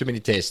 Which too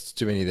many tests,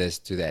 too many this,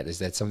 to that? Is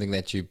that something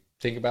that you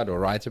think about or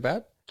write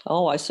about?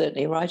 Oh, I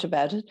certainly write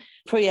about it.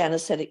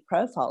 Pre-anesthetic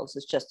profiles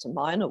is just a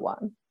minor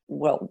one.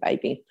 Well,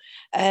 maybe.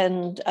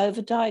 And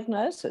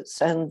overdiagnosis.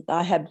 And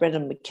I had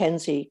Brendan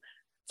McKenzie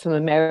from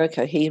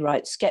America. He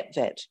writes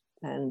SkepVet,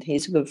 and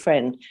he's a good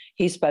friend.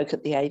 He spoke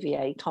at the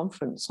AVA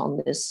conference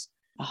on this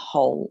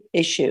whole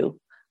issue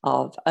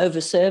of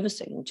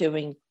over-servicing,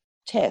 doing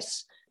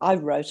tests. I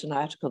wrote an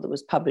article that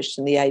was published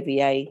in the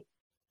AVJ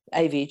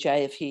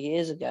a few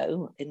years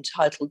ago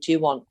entitled, "Do you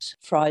want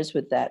fries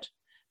with that?"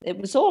 It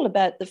was all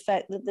about the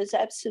fact that there's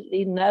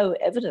absolutely no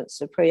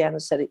evidence of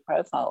pre-anesthetic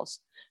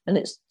profiles, and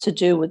it's to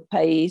do with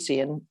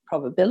Bayesian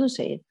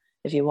probability,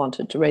 if you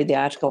wanted to read the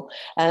article.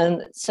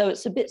 And so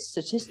it's a bit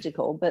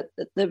statistical, but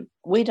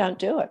we don't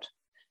do it.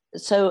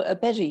 So a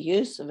better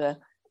use of a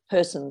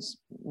person's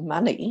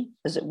money,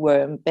 as it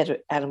were, and better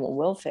animal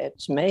welfare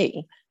to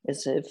me,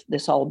 is if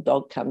this old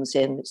dog comes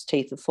in, its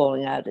teeth are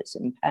falling out, it's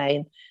in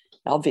pain,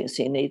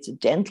 obviously it needs a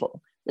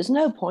dental. There's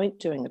no point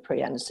doing a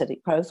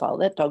pre-anesthetic profile.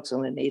 That dog's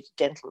going to need a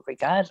dental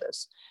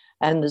regardless.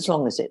 And as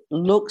long as it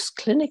looks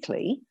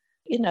clinically,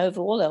 if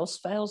all else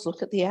fails,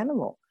 look at the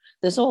animal.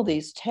 There's all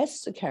these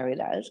tests are carried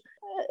out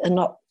and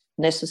not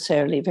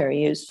necessarily very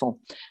useful.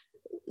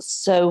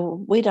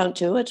 So we don't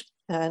do it.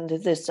 And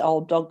if this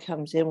old dog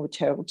comes in with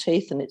terrible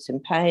teeth and it's in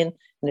pain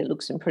and it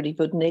looks in pretty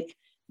good nick,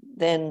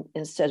 then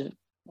instead of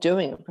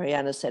doing a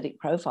pre-anesthetic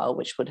profile,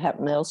 which would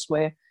happen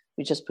elsewhere,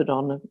 we just put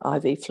on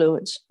IV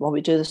fluids while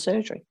we do the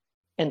surgery.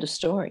 End of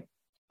story.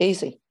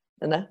 Easy,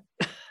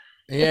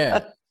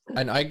 Yeah.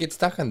 And I get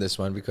stuck on this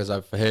one because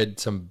I've heard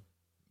some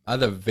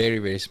other very,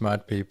 very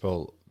smart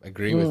people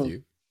agree with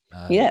you.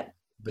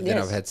 But then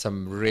I've had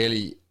some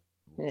really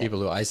people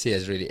who I see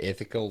as really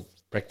ethical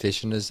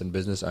practitioners and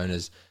business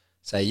owners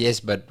say, yes,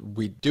 but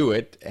we do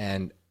it.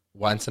 And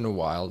once in a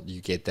while you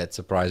get that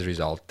surprise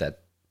result that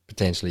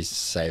potentially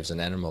saves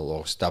an animal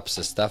or stops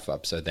the stuff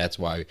up. So that's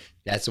why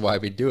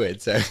we do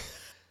it. So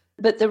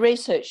But the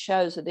research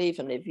shows that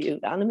even if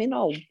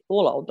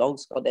all old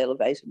dogs got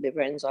elevated liver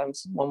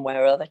enzymes one way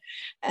or other.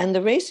 And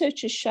the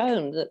research has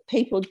shown that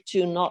people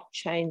do not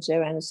change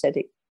their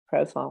anesthetic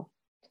profile.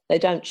 They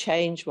don't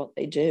change what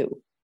they do,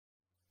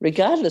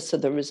 regardless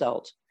of the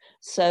result.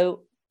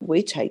 So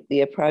we take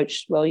the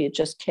approach, well, you're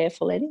just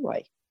careful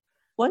anyway.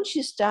 Once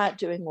you start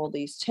doing all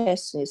these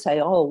tests and you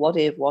say, oh, what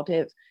if,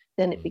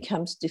 then it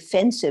becomes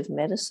defensive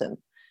medicine.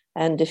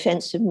 And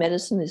defensive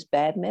medicine is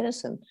bad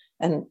medicine.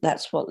 And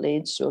that's what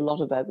leads to a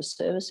lot of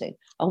overservicing.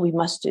 Oh, we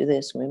must do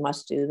this and we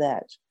must do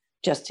that,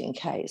 just in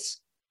case.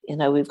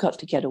 We've got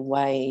to get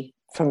away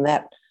from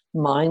that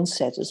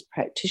mindset as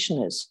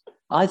practitioners,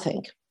 I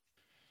think.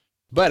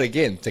 But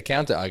again, the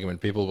counter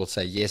argument, people will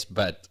say, yes,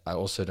 but I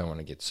also don't want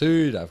to get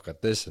sued. I've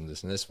got this and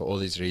this and this for all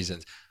these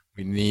reasons.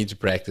 We need to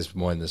practice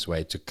more in this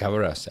way to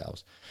cover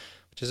ourselves,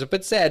 which is a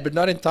bit sad, but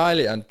not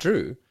entirely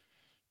untrue.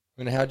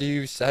 How do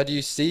you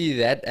see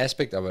that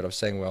aspect of it, of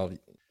saying, well,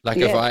 like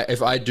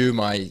if I do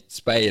my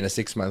spay in a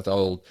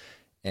 6-month-old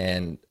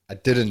and I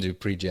didn't do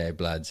pre-GA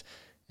bloods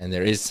and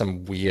there is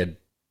some weird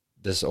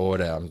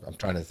disorder, I'm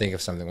trying to think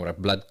of something, what a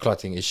blood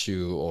clotting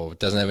issue, or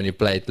doesn't have any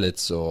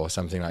platelets or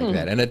something like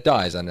that, and it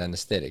dies under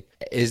anesthetic,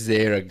 is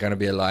there going to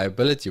be a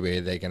liability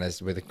where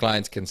the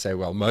clients can say,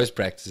 well, most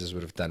practices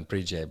would have done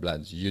pre-GA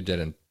bloods, you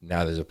didn't,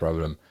 now there's a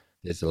problem,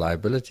 there's a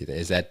liability there.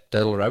 Is that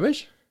total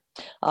rubbish?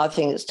 I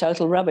think it's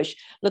total rubbish.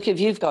 Look, if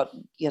you've got,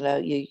 your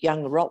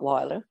young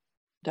Rottweiler,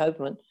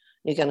 Doberman,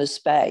 you're going to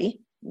spay,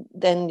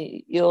 then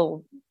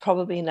you'll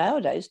probably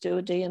nowadays do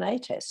a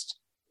DNA test,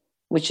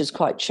 which is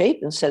quite cheap.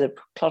 Instead of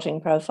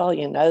clotting profile,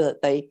 you know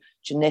that they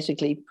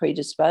genetically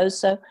predisposed.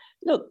 So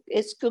look,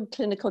 it's good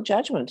clinical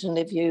judgment. And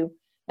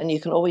you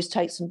can always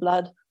take some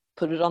blood,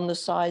 put it on the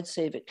side,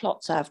 see if it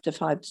clots after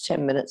 5 to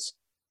 10 minutes.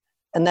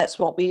 And that's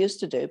what we used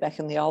to do back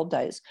in the old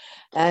days.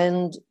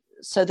 And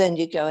so then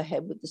you go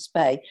ahead with the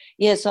spay.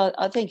 Yes,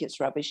 I think it's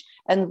rubbish.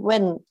 And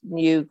when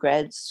new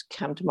grads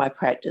come to my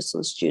practice,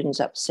 or students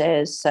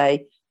upstairs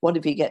say, what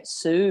if you get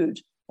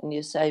sued? And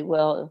you say,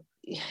 well,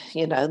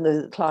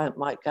 the client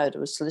might go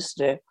to a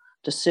solicitor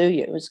to sue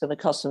you. It's going to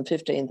cost them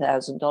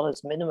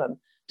 $15,000 minimum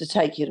to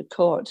take you to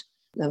court.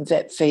 And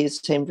vet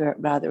fees seem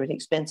rather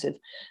inexpensive.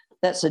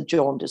 That's a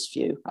jaundiced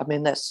view. I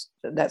mean, that's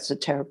a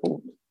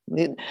terrible...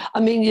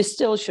 you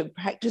still should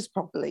practice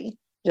properly,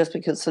 just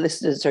because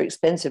solicitors are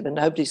expensive and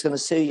nobody's going to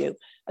sue you.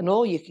 And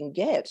all you can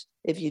get,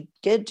 if you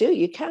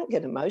you can't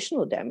get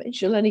emotional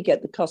damage. You'll only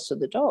get the cost of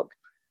the dog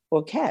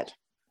or cat.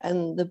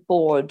 And the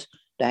board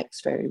acts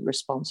very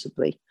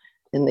responsibly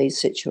in these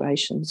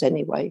situations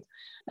anyway.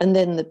 And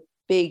then the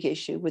big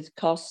issue with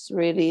costs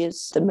really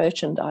is the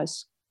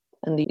merchandise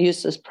and the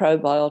useless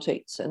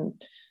probiotics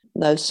and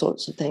those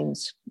sorts of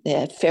things.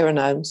 Yeah,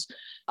 pheromones.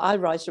 I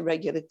write a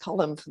regular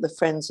column for the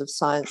Friends of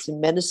Science in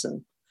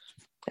Medicine,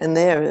 and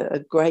they're a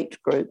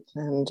great group.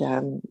 And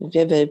have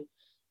you ever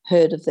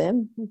heard of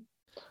them?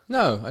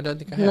 No, I don't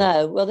think I have.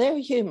 No, well, they're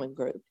a human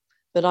group,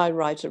 but I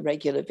write a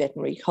regular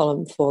veterinary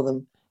column for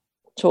them,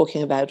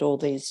 talking about all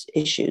these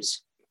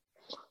issues.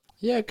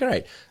 Yeah,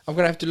 great. I'm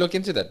going to have to look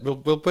into that.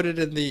 We'll put it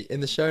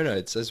in the show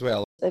notes as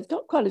well. They've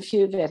got quite a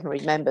few veterinary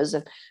members,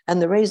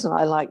 and the reason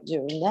I like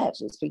doing that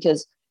is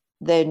because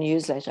their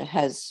newsletter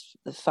has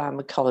the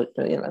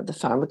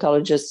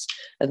pharmacologists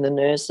and the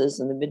nurses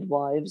and the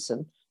midwives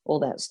and all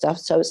that stuff.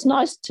 So it's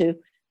nice to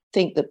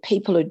think that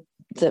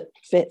that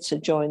vets are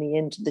joining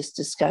into this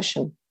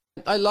discussion.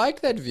 I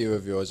like that view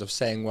of yours of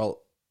saying,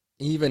 well,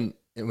 even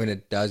when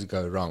it does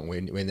go wrong,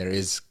 when there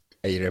is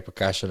a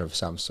repercussion of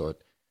some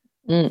sort,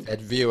 that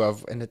view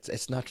of, and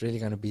it's not really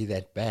going to be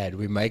that bad.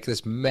 We make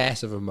this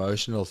massive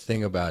emotional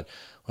thing about,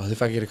 well,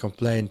 if I get a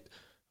complaint,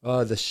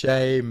 oh, the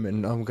shame,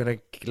 and I'm going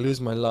to lose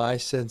my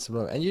license.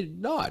 And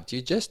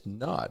you're just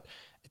not.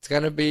 It's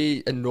going to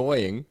be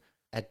annoying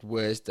at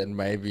worst, and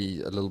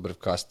maybe a little bit of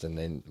cost, and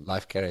then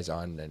life carries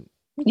on.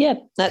 Yeah,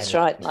 that's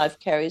right. Life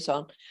carries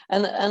on.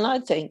 And I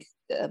think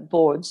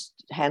boards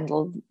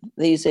handle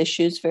these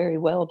issues very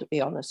well, to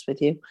be honest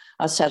with you.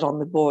 I sat on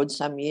the board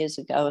some years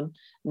ago, and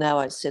now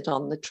I sit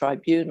on the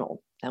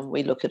tribunal, and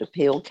we look at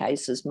appeal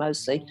cases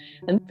mostly,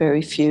 and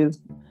very few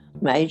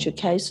major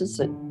cases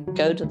that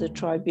go to the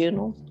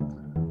tribunal,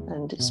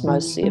 and it's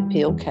mostly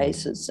appeal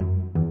cases.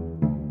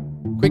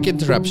 Quick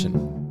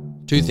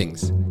interruption. 2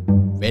 things.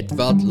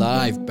 VetVault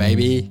Live,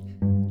 baby.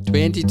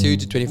 22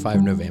 to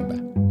 25 November.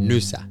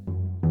 Noosa.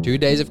 2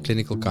 days of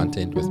clinical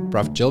content with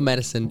Prof. Jill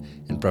Madison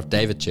and Prof.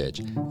 David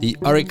Church, the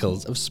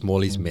oracles of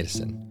Smalley's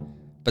medicine.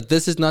 But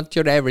this is not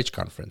your average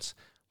conference.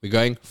 We're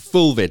going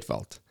full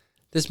VetVault.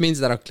 This means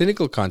that our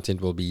clinical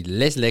content will be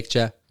less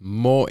lecture,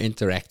 more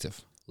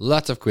interactive.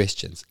 Lots of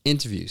questions,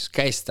 interviews,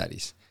 case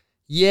studies.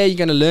 Yeah, you're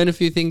going to learn a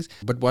few things,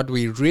 but what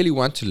we really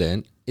want to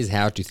learn is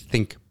how to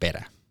think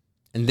better.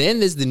 And then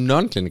there's the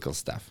non-clinical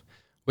stuff.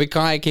 We're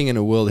kayaking in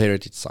a World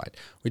Heritage Site.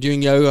 We're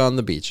doing yoga on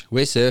the beach.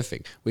 We're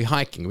surfing. We're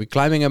hiking. We're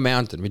climbing a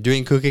mountain. We're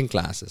doing cooking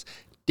classes.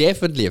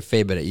 Definitely a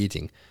fair bit of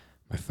eating.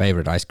 My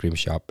favorite ice cream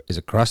shop is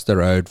across the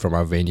road from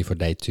our venue for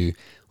day 2,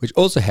 which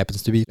also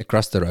happens to be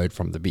across the road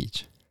from the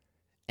beach.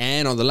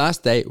 And on the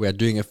last day, we are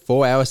doing a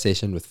 4-hour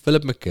session with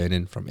Philip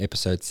McKernan from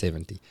episode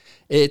 70.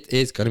 It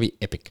is going to be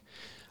epic.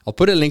 I'll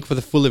put a link for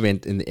the full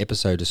event in the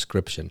episode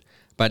description,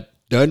 but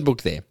don't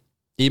book there.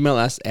 Email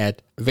us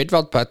at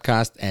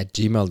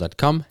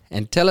vetveldpodcast@gmail.com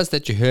and tell us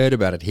that you heard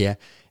about it here,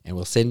 and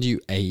we'll send you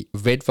a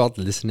Vetveld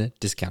listener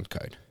discount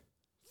code.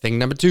 Thing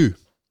number 2.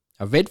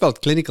 Our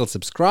Vetveld clinical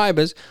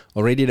subscribers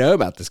already know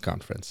about this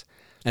conference,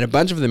 and a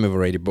bunch of them have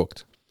already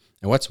booked.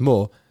 And what's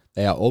more,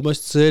 they are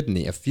almost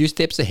certainly a few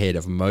steps ahead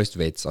of most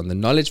vets on the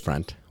knowledge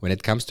front when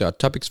it comes to our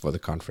topics for the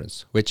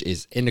conference, which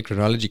is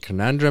endocrinology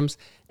conundrums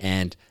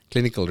and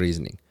clinical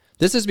reasoning.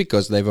 This is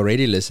because they've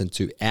already listened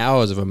to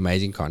hours of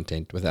amazing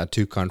content with our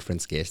 2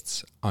 conference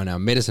guests on our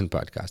medicine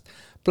podcast,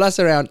 plus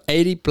around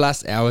 80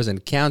 plus hours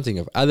and counting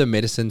of other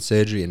medicine,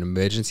 surgery, and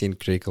emergency and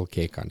critical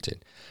care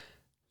content.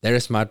 They're a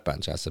smart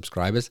bunch, our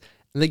subscribers,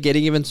 and they're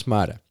getting even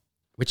smarter,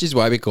 which is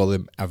why we call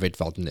them our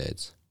Vetveld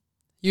nerds.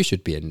 You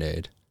should be a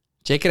nerd.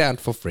 Check it out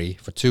for free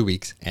for 2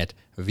 weeks at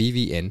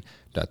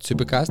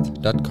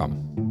vvn.supercast.com.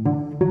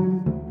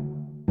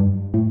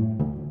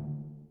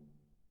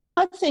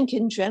 I think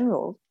in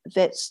general,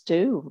 vets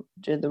do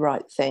the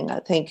right thing. I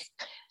think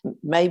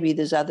maybe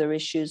there's other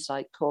issues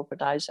like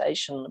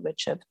corporatization,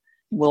 which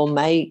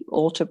may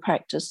alter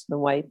practice, the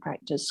way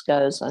practice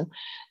goes.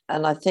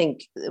 And I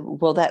think,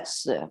 well,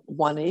 that's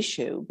one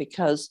issue,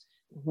 because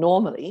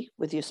normally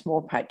with your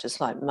small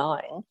practice like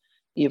mine,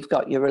 you've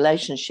got your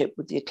relationship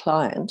with your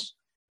client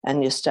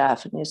and your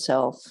staff and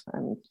yourself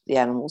and the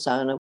animal's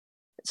owner.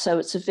 So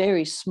it's a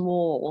very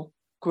small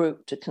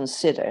group to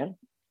consider.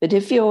 But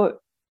if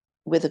you're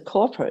with a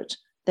corporate,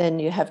 then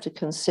you have to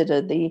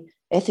consider the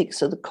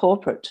ethics of the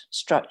corporate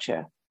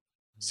structure.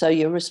 So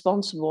you're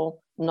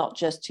responsible not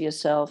just to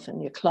yourself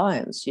and your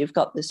clients. You've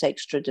got this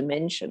extra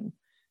dimension,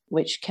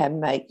 which can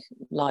make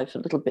life a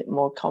little bit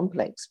more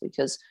complex,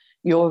 because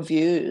your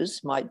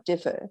views might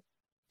differ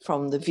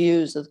from the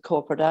views of the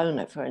corporate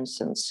owner, for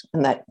instance,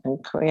 and that can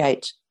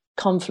create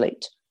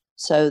conflict.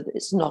 So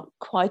it's not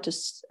quite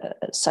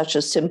such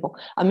a simple.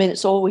 I mean,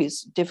 it's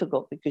always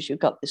difficult because you've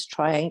got this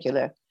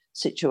triangular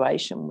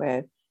situation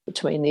where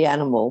between the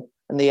animal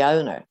and the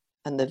owner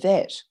and the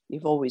vet,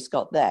 you've always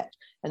got that.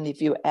 And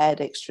if you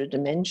add extra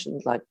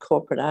dimensions like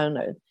corporate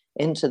owner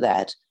into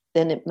that,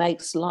 then it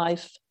makes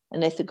life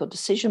and ethical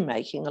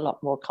decision-making a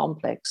lot more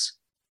complex.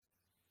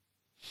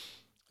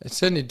 It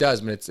certainly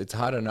does. I mean, it's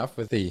hard enough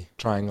with the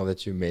triangle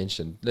that you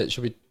mentioned.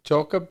 Should we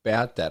talk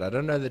about that? I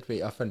don't know that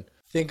we often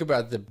think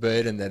about the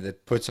burden that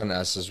it puts on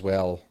us as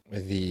well,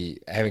 with the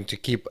having to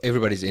keep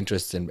everybody's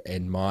interests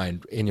in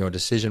mind in your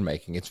decision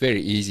making. It's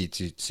very easy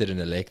to sit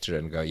in a lecture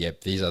and go,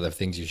 yep, these are the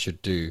things you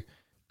should do.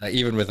 Like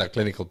even with our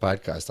clinical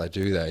podcast, I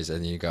do those,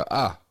 and you go,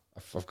 I've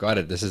got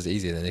it. This is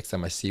easy. The next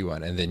time I see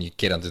one, and then you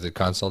get onto the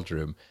consult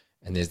room,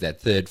 and there's that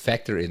third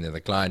factor in there,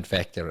 the client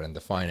factor and the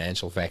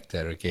financial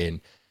factor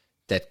again.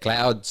 That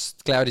cloud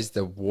is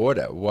the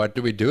water. What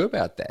do we do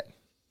about that?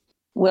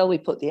 Well, we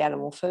put the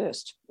animal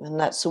first, and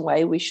that's the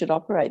way we should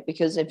operate,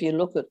 because if you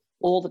look at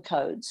all the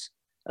codes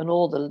and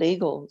all the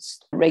legal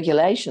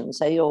regulations,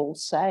 they all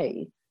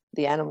say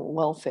the animal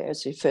welfare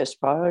is your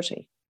first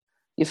priority.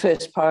 Your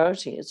first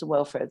priority is the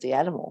welfare of the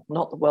animal,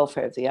 not the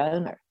welfare of the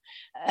owner.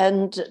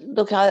 And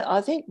look,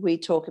 I think we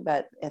talk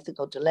about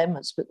ethical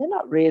dilemmas, but they're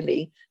not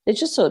really. They're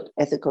just sort of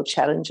ethical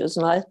challenges.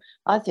 And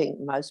I think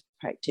most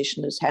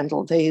practitioners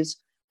handle these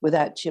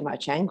without too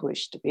much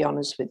anguish, to be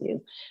honest with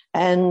you.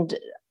 And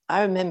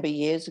I remember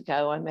years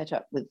ago, I met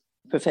up with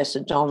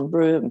Professor Don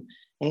Broom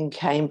in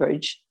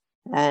Cambridge,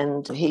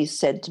 and he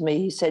said to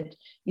me,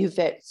 you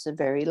vets are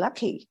very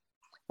lucky.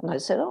 And I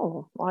said,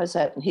 oh, why is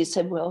that? And he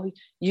said, well,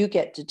 you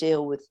get to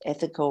deal with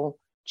ethical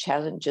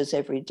challenges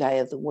every day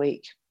of the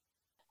week.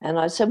 And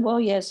I said, well,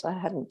 yes, I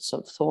hadn't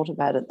sort of thought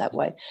about it that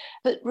way.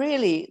 But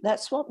really,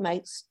 that's what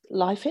makes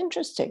life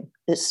interesting,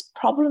 this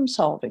problem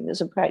solving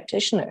as a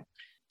practitioner,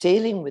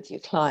 dealing with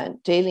your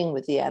client, dealing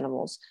with the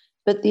animals.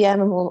 But the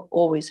animal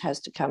always has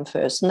to come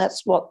first. And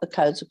that's what the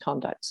codes of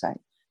conduct say.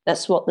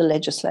 That's what the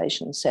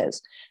legislation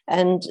says.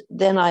 And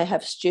then I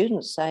have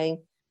students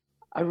saying,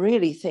 I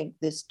really think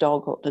this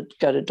dog ought to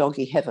go to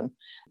doggy heaven,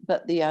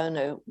 but the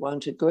owner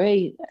won't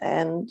agree.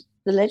 And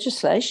the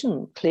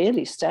legislation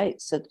clearly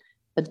states that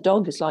a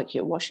dog is like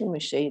your washing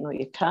machine or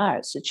your car.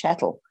 It's a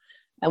chattel.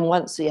 And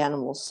once the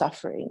animal's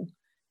suffering,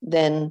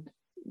 then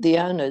the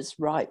owner's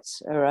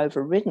rights are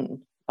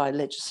overridden by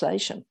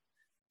legislation.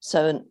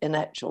 So in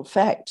actual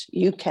fact,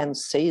 you can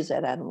seize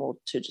that animal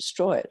to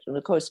destroy it. And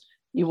of course,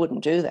 you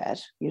wouldn't do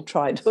that. You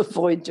try to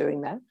avoid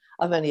doing that.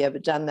 I've only ever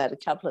done that a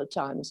couple of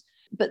times.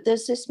 But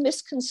there's this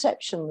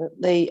misconception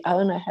that the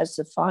owner has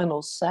the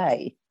final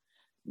say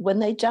when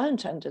they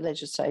don't under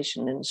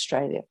legislation in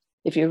Australia,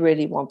 if you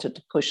really wanted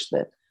to push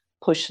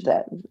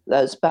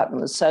those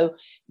buttons. So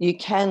you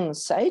can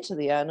say to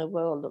the owner,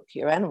 well, look,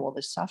 your animal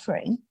is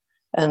suffering,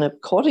 and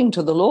according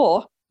to the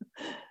law,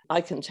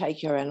 I can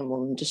take your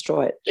animal and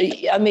destroy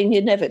it. I mean,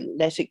 you never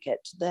let it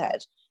get to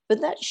that,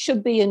 but that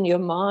should be in your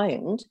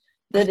mind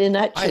That in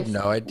I had actual,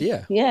 no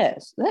idea.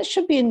 yes, that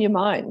should be in your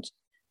mind.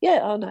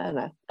 Yeah, oh no,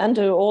 no.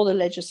 Under all the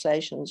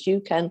legislations,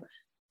 you can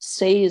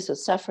seize a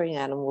suffering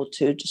animal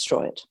to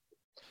destroy it.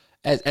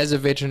 As a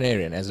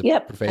veterinarian, as a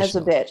Yep, as a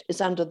professional. vet, it's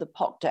under the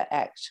POCTA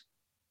Act.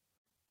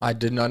 I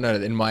did not know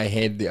that. In my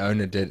head, the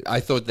owner did. I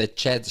thought that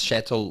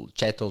chattel,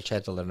 I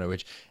don't know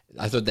which.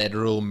 I thought that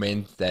rule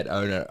meant that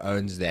owner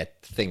owns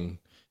that thing,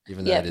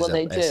 even though Yeah, it is well,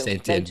 they a do. They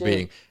sentient do.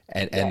 being.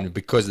 And Yeah. and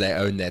because they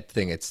own that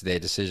thing, it's their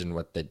decision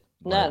what they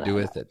want No, to do no,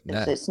 no. with it.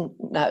 No.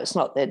 No, it's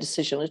not their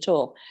decision at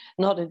all.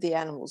 Not if the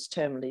animal's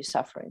terminally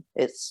suffering.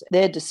 It's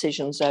their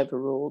decisions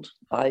overruled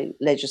by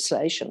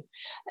legislation.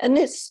 And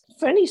it's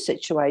for any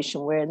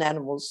situation where an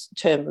animal's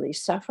terminally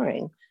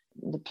suffering,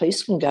 the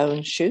police can go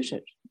and shoot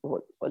it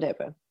or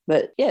whatever.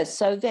 But yes,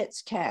 so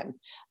vets can.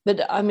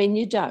 But I mean,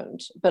 you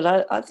don't.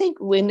 But I think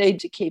we need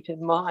to keep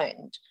in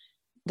mind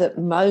that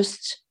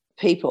most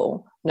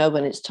people know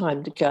when it's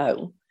time to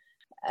go.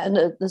 And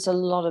there's a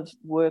lot of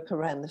work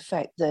around the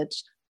fact that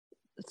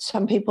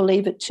some people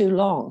leave it too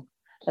long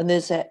and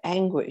there's that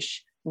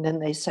anguish. And then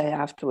they say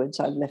afterwards,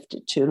 I've left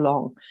it too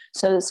long.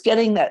 So it's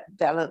getting that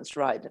balance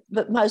right.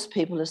 But most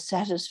people are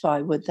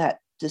satisfied with that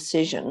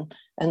decision.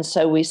 And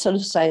so we sort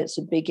of say it's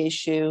a big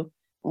issue,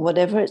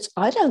 whatever it's.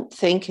 I don't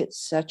think it's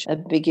such a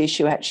big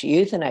issue actually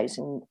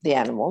euthanizing the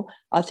animal.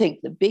 I think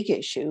the big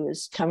issue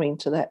is coming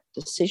to that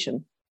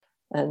decision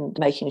and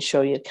making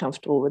sure you're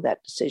comfortable with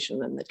that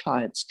decision and the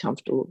client's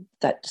comfortable with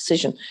that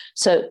decision.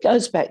 So it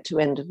goes back to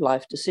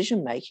end-of-life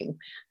decision-making.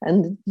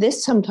 And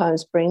this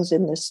sometimes brings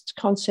in this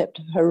concept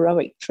of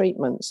heroic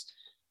treatments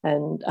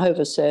and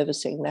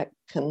over-servicing that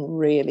can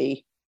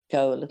really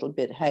go a little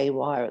bit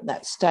haywire at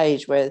that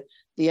stage where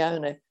the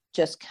owner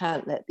just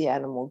can't let the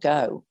animal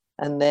go.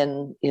 And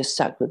then you're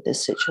stuck with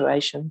this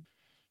situation.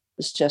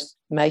 It's just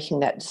making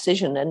that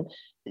decision. And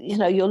you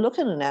know, you're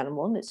looking at an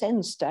animal and it's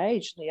end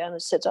stage, and the owner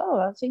says, "Oh,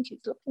 I think he's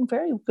looking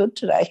very good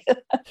today."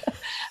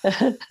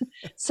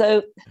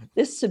 So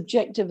this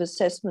subjective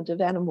assessment of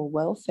animal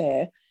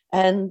welfare,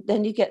 and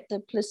then you get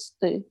the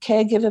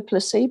caregiver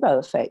placebo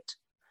effect.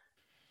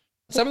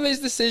 Some of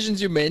these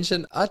decisions you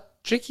mentioned are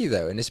tricky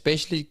though, and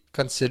especially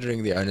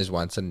considering the owner's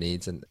wants and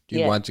needs, and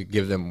you want to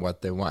give them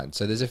what they want.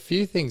 So there's a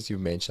few things you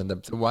mentioned.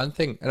 The one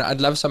thing, and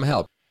I'd love some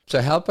help. So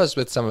help us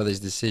with some of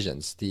these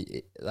decisions.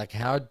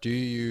 How do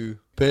you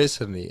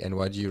personally, and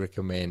what do you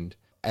recommend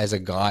as a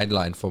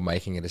guideline for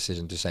making a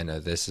decision to say, no,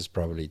 this is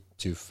probably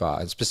too far?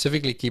 And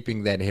specifically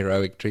keeping that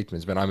heroic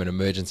treatments. When I'm an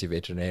emergency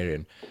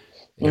veterinarian,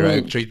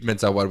 heroic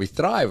treatments are what we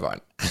thrive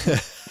on.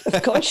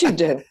 Of course you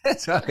do.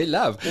 That's what we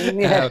love.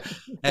 Yeah.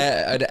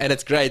 And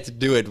it's great to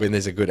do it when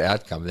there's a good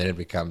outcome. Then it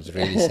becomes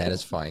really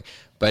satisfying.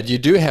 But you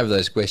do have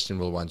those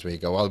questionable ones where you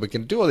go, well, we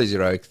can do all these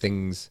heroic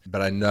things,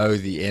 but I know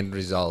the end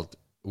result,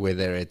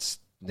 whether it's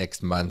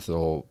next month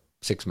or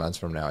 6 months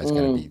from now, it's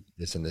going to be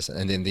this and this.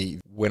 And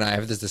then when I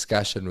have this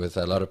discussion with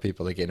a lot of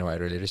people, again, who I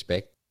really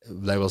respect,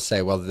 they will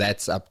say, well,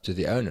 that's up to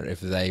the owner.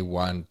 If they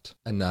want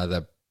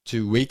another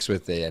 2 weeks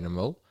with the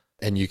animal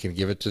and you can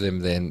give it to them,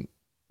 then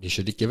you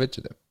should give it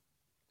to them.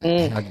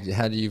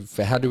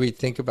 How do we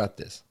think about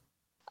this?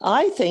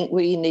 I think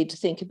we need to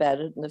think about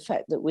it in the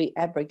fact that we're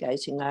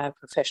abrogating our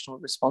professional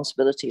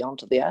responsibility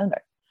onto the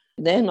owner.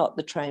 They're not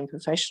the trained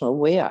professional,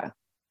 we are.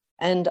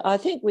 And I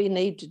think we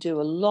need to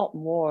do a lot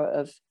more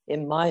of,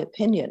 in my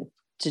opinion,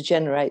 to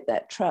generate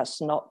that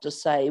trust, not to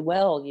say,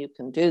 well, you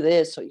can do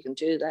this or you can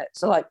do that.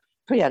 So like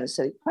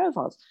pre-anesthetic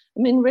profiles.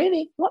 I mean,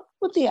 really, what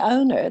would the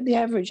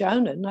average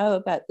owner, know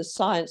about the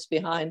science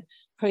behind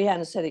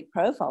pre-anesthetic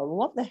profile?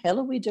 What the hell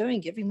are we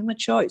doing giving them a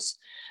choice?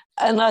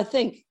 And I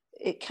think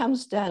it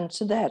comes down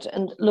to that.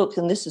 And look,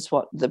 and this is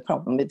what the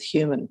problem with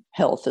human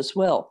health as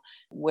well,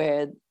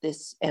 where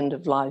this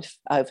end-of-life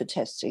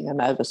over-testing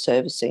and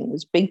over-servicing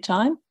is big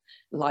time,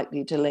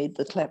 likely to lead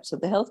to the collapse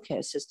of the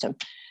healthcare system.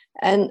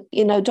 And,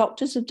 you know,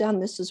 doctors have done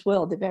this as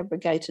well. They've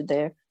abrogated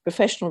their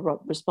professional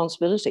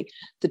responsibility.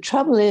 The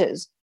trouble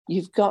is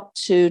you've got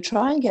to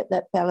try and get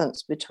that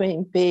balance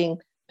between being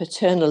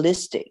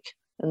paternalistic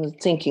and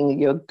thinking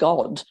you're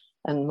God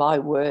and my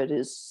word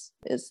is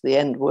the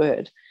end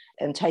word,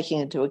 and taking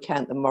into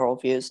account the moral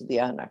views of the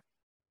owner.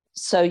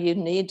 So you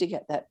need to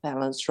get that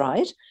balance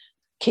right.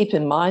 Keep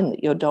in mind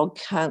that your dog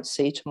can't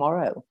see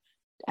tomorrow.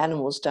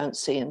 Animals don't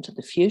see into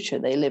the future.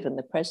 They live in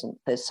the present.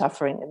 They're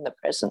suffering in the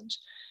present.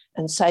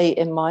 And say,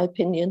 in my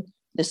opinion,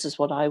 this is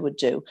what I would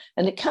do.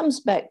 And it comes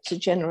back to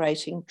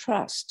generating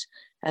trust,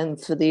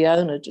 and for the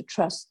owner to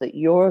trust that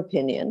your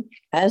opinion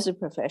as a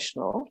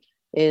professional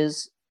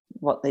is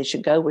what they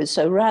should go with.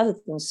 So rather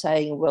than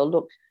saying, well,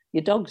 look,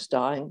 your dog's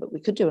dying, but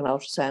we could do an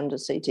ultrasound, a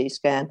CT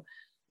scan,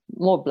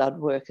 more blood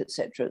work,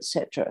 etc.,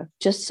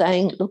 just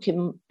saying, look,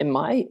 in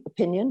my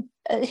opinion,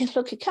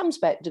 look, it comes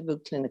back to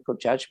good clinical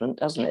judgment,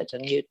 doesn't it?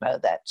 And you'd know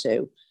that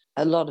too.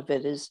 A lot of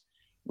it is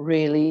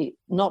really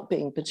not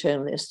being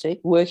paternalistic,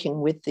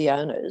 working with the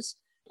owners.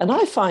 And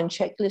I find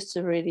checklists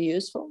are really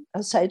useful.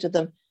 I say to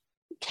them,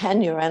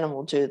 can your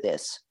animal do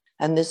this?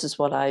 And this is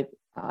what I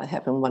I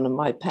have in one of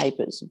my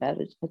papers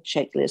about a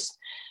checklist,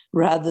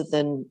 rather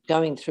than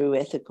going through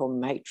ethical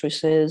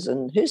matrices.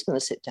 And who's going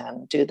to sit down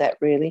and do that,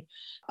 really?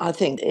 I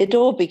think it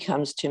all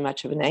becomes too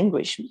much of an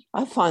anguish.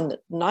 I find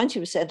that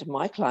 90% of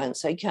my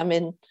clients, they come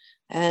in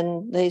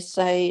and they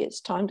say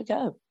it's time to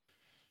go.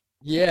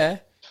 Yeah.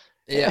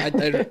 Yeah,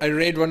 I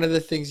read one of the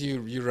things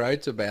you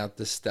wrote about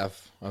this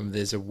stuff.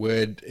 There's a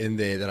word in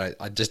there that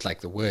I just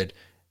like the word.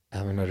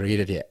 I'm going to read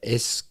it here.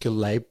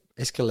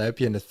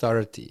 Escalapian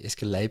authority.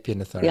 Escalapian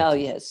authority. Oh,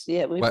 yes.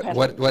 Yeah.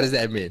 What does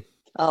that mean?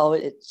 Oh,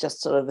 it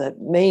just sort of it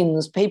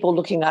means people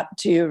looking up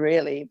to you,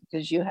 really,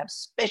 because you have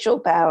special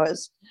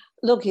powers.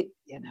 Look,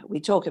 we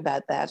talk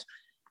about that,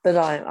 but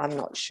I'm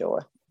not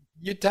sure.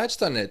 You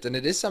touched on it, and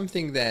it is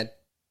something that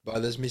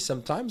bothers me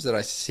sometimes that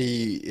I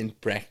see in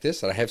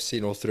practice, that I have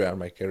seen all throughout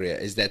my career,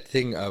 is that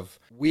thing of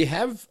we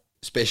have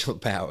special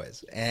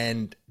powers,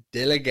 and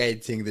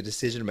delegating the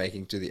decision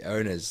making to the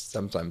owners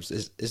sometimes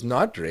is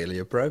not really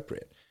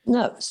appropriate.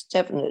 No, it's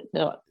definitely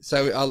not.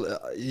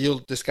 So you'll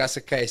discuss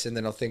a case, and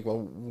then I'll think, well,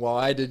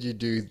 why did you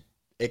do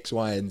X,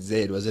 Y, and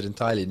Z? Was it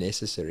entirely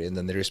necessary? And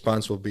then the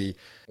response will be,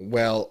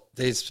 well,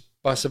 there's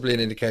possibly an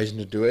indication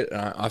to do it,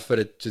 and I offered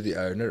it to the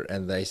owner,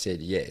 and they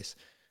said yes.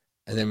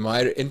 And then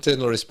my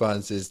internal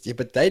response is, yeah,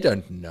 but they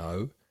don't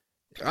know.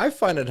 I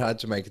find it hard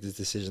to make this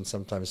decision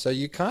sometimes. So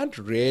you can't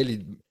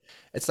really,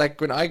 it's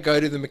like when I go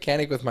to the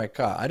mechanic with my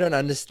car, I don't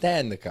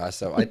understand the car.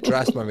 So I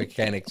trust my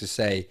mechanic to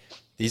say,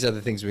 these are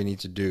the things we need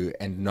to do,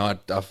 and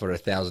not offer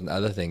 1,000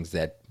 other things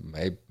that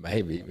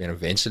maybe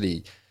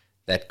eventually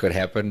that could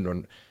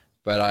happen.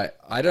 But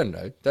I don't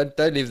know. Don't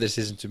leave the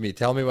decision to me.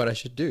 Tell me what I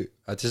should do.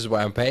 This is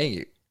why I'm paying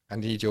you. I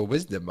need your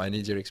wisdom. I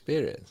need your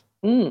experience.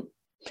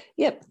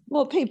 Yep.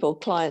 Well,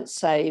 clients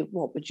say,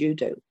 what would you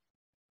do?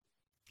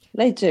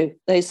 They do.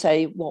 They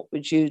say, what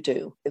would you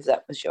do if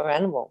that was your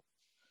animal?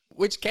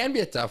 Which can be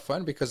a tough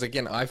one, because,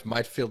 again, I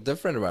might feel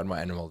different about my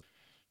animal.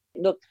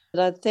 Look,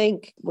 I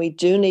think we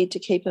do need to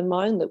keep in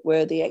mind that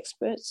we're the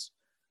experts.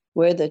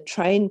 We're the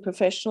trained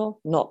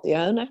professional, not the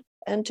owner,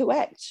 and to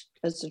act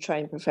as the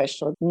trained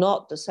professional,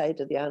 not to say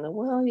to the owner,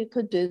 well, you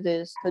could do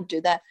this, could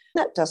do that.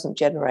 That doesn't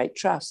generate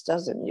trust,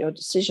 does it, in your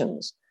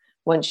decisions?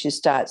 Once you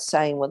start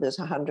saying, well, there's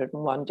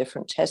 101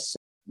 different tests,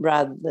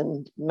 rather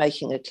than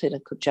making a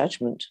clinical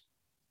judgment.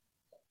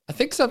 I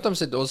think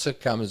sometimes it also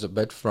comes a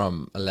bit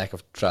from a lack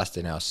of trust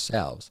in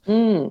ourselves.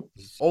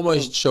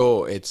 Almost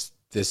sure it's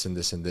this and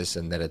this and this,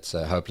 and that it's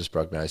a hopeless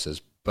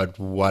prognosis. But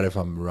what if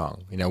I'm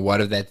wrong?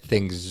 What if that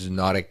thing's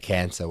not a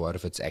cancer? What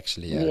if it's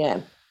actually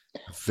a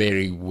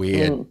very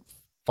weird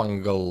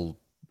fungal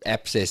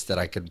abscess that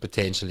I could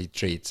potentially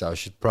treat? So I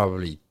should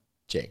probably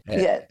check.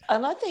 Yeah,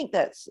 and I think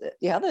that's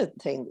the other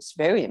thing that's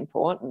very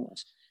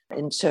important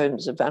in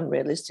terms of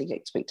unrealistic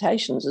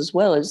expectations, as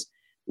well as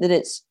that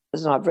it's,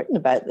 as I've written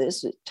about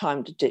this, it's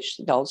time to ditch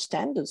the gold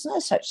standards. No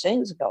such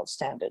thing as a gold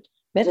standard.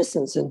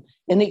 Medicine's an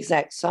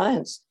inexact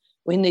science.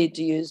 We need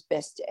to use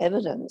best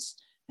evidence.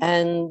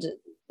 And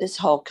this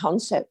whole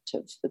concept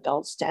of the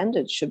gold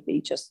standard should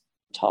be just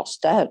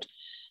tossed out.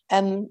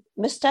 And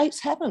mistakes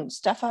happen,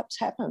 stuff-ups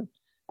happen.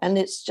 And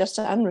it's just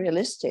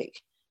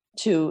unrealistic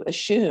to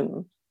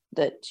assume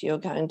that you're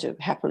going to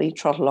happily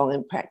trot along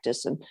in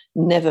practice and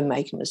never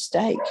make a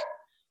mistake.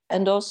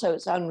 And also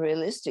it's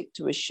unrealistic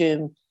to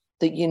assume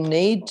that you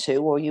need to,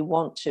 or you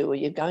want to, or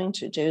you're going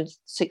to do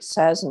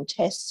 6,000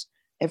 tests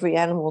every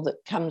animal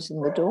that comes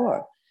in the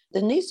door.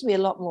 There needs to be a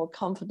lot more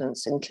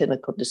confidence in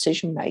clinical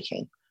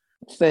decision-making,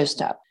 first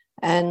up.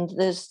 And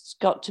there's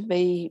got to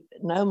be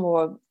no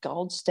more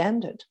gold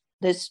standard.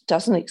 This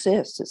doesn't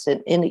exist. It's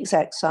an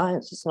inexact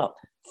science. It's not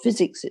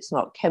physics. It's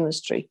not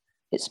chemistry.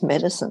 It's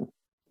medicine.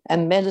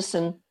 And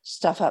medicine,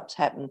 stuff-ups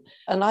happen.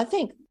 And I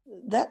think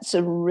that's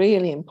a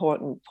really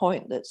important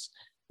point that's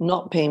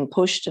not being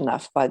pushed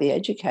enough by the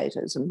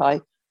educators and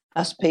by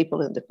us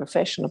people in the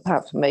profession,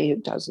 apart from me, who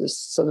does this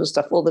sort of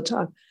stuff all the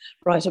time,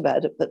 write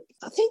about it. But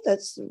I think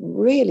that's a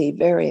really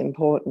very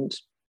important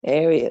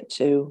area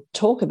to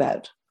talk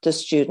about to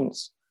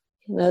students.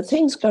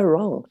 Things go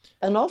wrong.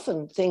 And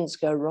often things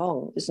go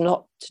wrong is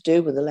not to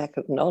do with a lack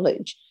of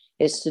knowledge.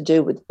 It's to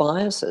do with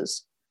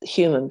biases,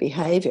 human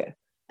behavior.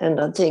 And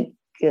I think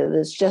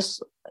there's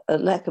just a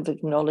lack of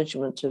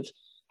acknowledgement of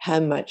how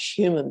much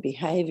human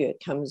behavior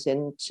comes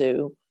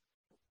into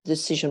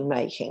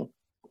decision-making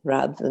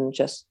rather than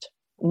just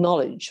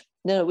knowledge.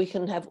 We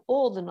can have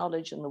all the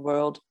knowledge in the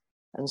world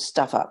and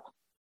stuff up.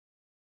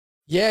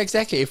 Yeah,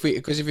 exactly.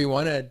 Because if we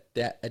want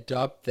to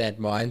adopt that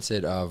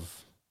mindset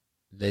of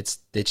let's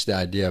ditch the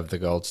idea of the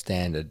gold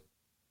standard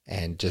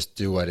and just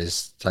do what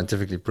is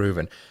scientifically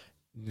proven,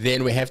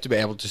 then we have to be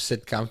able to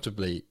sit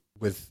comfortably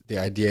with the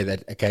idea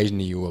that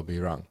occasionally you will be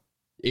wrong.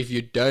 If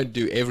you don't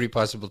do every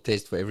possible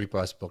test for every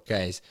possible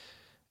case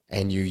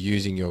and you're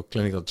using your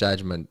clinical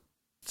judgment,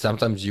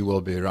 sometimes you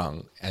will be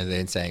wrong. And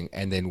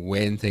then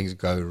when things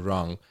go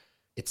wrong,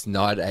 it's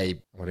not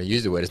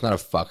it's not a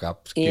fuck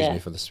up, excuse me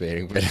for the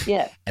swearing, but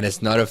and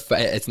it's not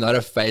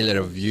a failure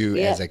of you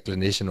as a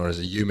clinician or as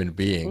a human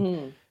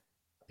being.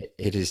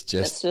 It is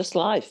just, it's just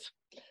life.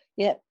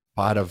 Yeah.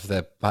 Part of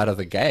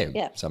the game.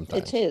 Yeah,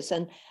 sometimes it is.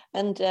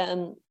 And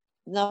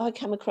now I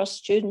come across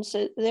students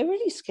that they're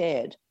really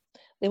scared.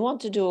 They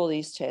want to do all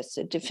these tests.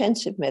 They're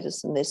defensive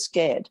medicine. They're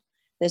scared.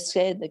 They're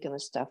scared they're going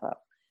to stuff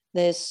up.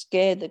 They're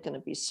scared they're going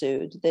to be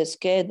sued. They're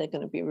scared they're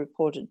going to be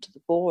reported to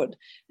the board.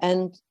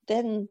 And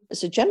then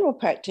as a general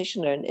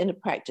practitioner and in a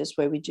practice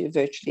where we do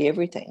virtually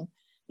everything,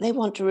 they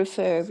want to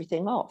refer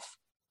everything off.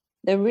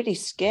 They're really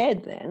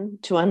scared then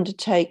to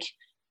undertake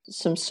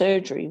some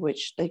surgery,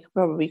 which they could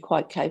probably be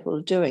quite capable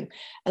of doing.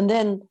 And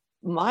then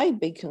my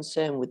big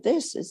concern with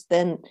this is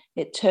then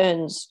it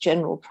turns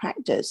general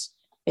practice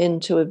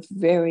into a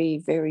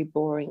very, very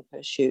boring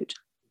pursuit.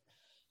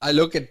 I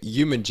look at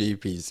human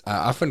GPs. I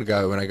often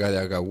go, when I go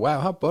there, I go, wow,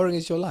 how boring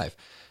is your life?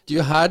 Do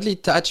you hardly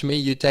touch me?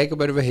 You take a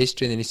bit of a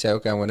history and then you say,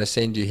 okay, I want to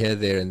send you here,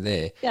 there, and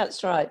there. Yeah,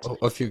 that's right.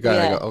 Off you go.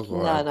 Yeah, I go, oh,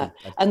 wow. no.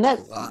 And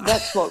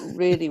that's what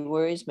really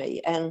worries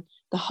me. And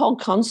the whole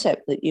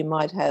concept that you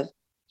might have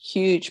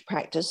huge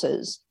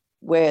practices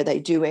where they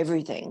do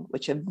everything,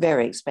 which are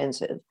very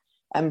expensive,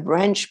 and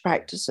branch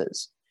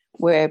practices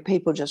where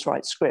people just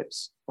write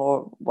scripts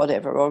or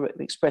whatever, or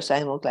express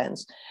anal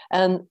glands.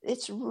 And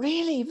it's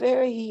really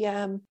very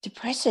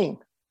depressing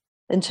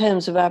in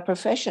terms of our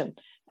profession.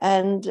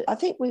 And I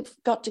think we've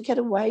got to get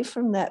away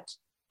from that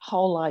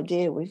whole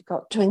idea. We've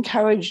got to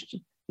encourage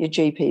your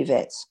GP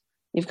vets.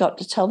 You've got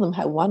to tell them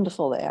how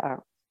wonderful they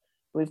are.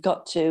 We've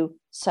got to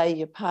say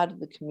you're part of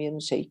the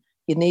community.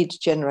 You need to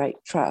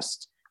generate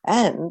trust.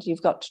 And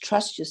you've got to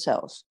trust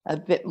yourself a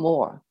bit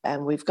more.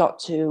 And we've got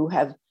to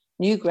have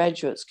new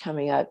graduates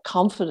coming out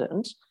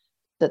confident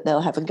that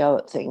they'll have a go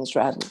at things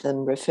rather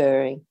than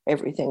referring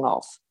everything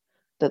off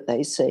that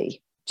they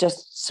see,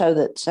 just so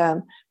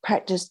that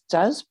practice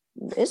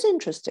is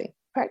interesting.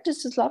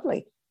 Practice is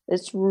lovely.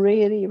 It's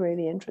really,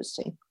 really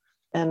interesting.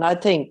 And I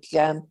think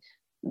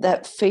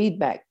that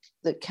feedback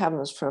that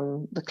comes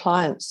from the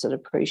clients that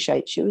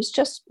appreciate you is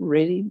just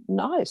really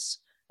nice.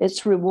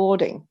 It's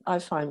rewarding. I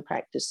find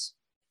practice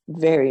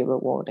very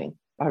rewarding.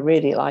 I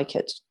really like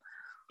it.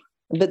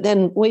 But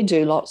then we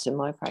do lots in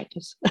my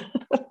practice.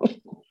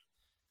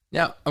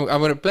 Now, I'm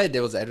going to play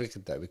devil's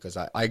advocate, though, because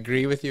I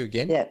agree with you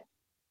again. Yeah.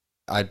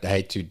 I'd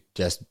hate to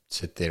just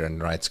sit there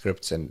and write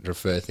scripts and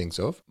refer things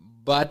off.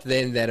 But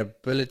then that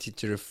ability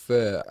to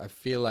refer, I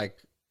feel like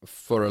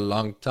for a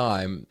long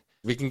time,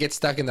 we can get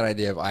stuck in that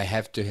idea of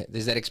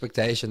there's that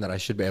expectation that I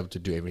should be able to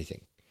do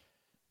everything.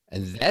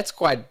 And that's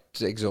quite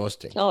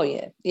exhausting. Oh,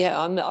 yeah. Yeah,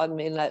 I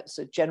mean, that's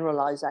a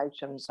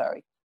generalization,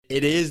 sorry.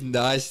 It is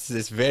nice.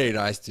 It's very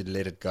nice to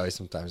let it go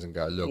sometimes and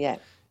go, look, yeah,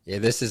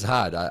 this is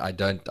hard. I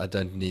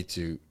don't need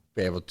to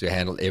be able to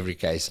handle every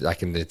case. I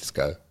can let this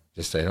go.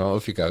 Just say,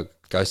 if you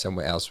go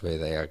somewhere else where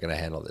they are going to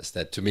handle this.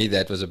 That to me,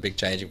 that was a big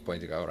changing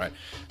point to go, all right,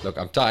 look,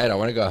 I'm tired. I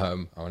want to go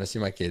home. I want to see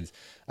my kids.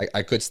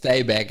 I could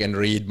stay back and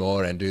read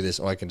more and do this,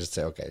 or I can just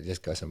say, okay,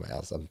 just go somewhere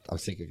else. I'm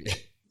sick of you.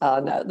 Oh,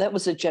 no, that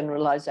was a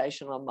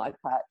generalization on my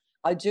part.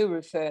 I do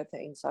refer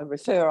things. I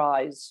refer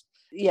eyes.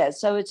 Yeah,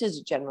 so it is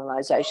a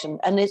generalization,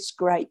 and it's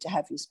great to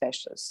have your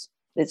specialists.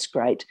 It's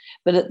great.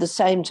 But at the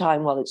same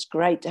time, while it's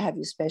great to have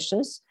your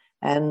specialists,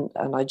 and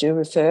I do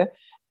refer,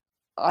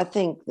 I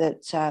think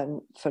that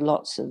for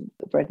lots of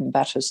bread and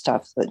butter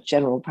stuff, that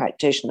general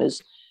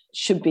practitioners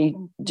should be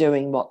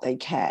doing what they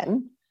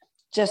can,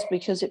 just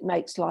because it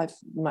makes life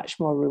much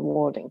more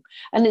rewarding.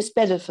 And it's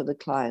better for the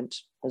client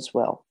as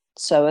well.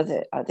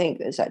 So I think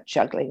there's that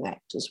juggling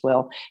act as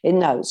well.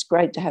 It's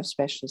great to have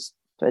specialists,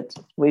 but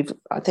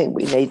I think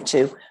we need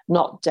to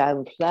not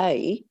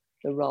downplay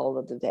the role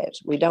of the vet.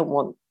 We don't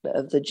want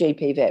the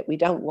GP vet. We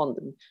don't want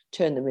them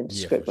turn them into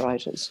script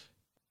writers.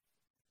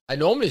 I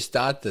normally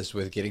start this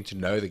with getting to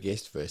know the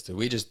guest first, and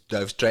we just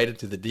dove straight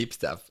into the deep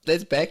stuff.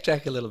 Let's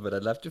backtrack a little bit.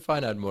 I'd love to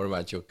find out more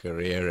about your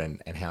career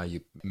and how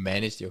you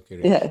managed your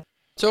career. Yeah.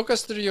 Talk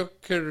us through your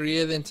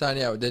career then,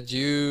 Tanya.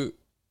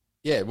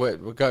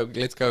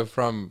 Let's go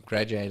from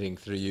graduating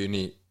through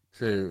uni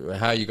to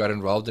how you got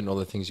involved in all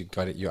the things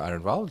you are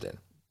involved in.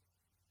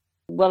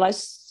 Well, I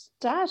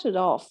started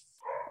off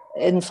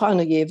in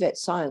final year vet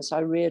science.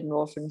 I reared an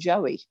orphan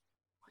joey.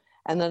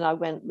 And then I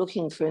went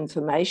looking for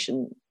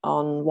information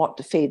on what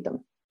to feed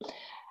them.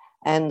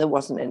 And there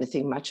wasn't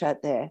anything much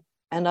out there.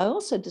 And I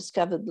also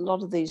discovered a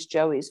lot of these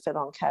joeys fed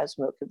on cow's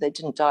milk. If they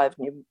didn't die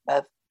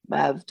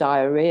of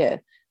diarrhea,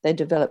 they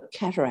developed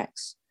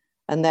cataracts.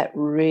 And that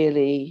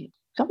really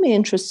got me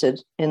interested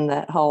in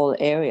that whole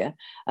area.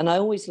 And I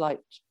always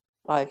liked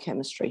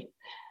biochemistry.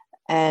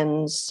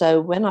 And so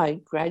when I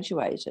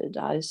graduated,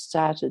 I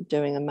started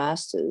doing a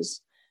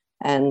master's,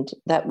 and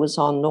that was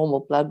on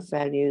normal blood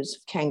values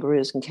of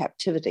kangaroos in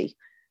captivity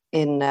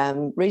in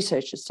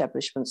research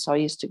establishments. So I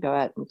used to go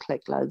out and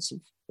collect loads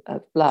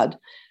of blood.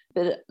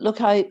 But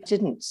look, I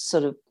didn't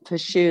sort of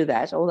pursue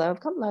that, although I've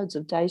got loads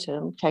of data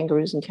on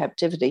kangaroos in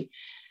captivity.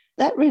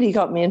 That really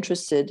got me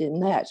interested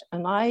in that.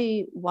 And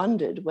I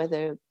wondered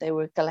whether they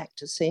were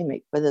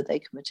galactosemic, whether they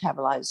could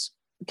metabolize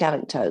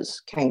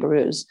galactose,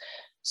 kangaroos.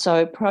 So I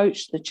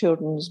approached the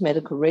Children's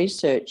Medical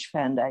Research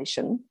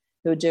Foundation,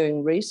 who are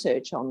doing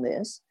research on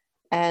this,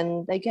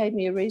 and they gave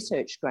me a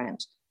research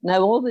grant.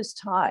 Now, all this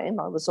time,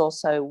 I was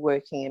also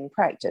working in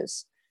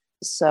practice.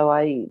 So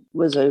I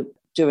was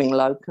doing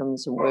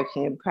locums and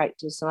working in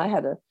practice, and I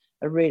had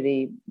a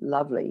really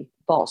lovely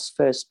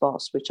first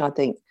boss, which I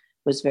think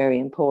was very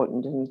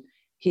important. And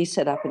he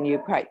set up a new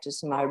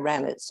practice and I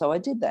ran it. So I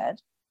did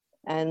that.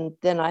 And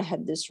then I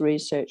had this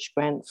research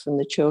grant from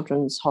the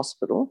Children's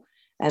Hospital.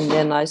 And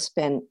then I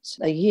spent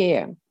a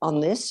year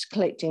on this,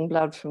 collecting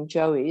blood from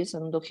joeys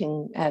and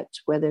looking at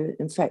whether,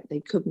 in fact,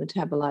 they could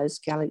metabolize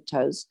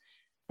galactose.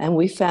 And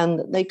we found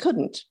that they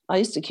couldn't. I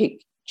used to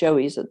keep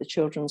joeys at the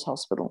Children's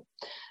Hospital.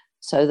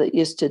 So that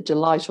used to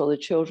delight all the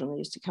children. They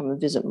used to come and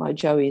visit my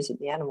joeys at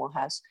the animal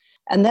house.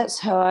 And that's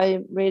how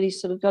I really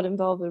sort of got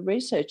involved with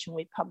research. And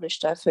we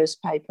published our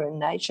first paper in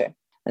Nature.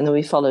 And then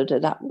we followed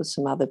it up with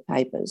some other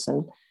papers.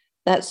 And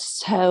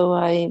that's how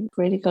I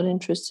really got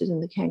interested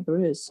in the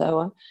kangaroos. So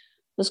I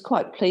was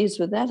quite pleased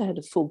with that. I had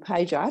a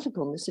full-page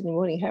article in the Sydney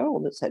Morning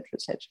Herald, et cetera,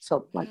 et cetera.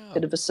 Felt like a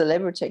bit of a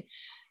celebrity.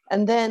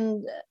 And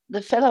then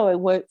the fellow I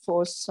worked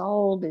for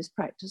sold his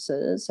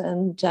practices,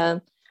 and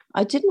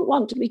I didn't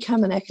want to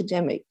become an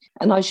academic.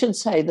 And I should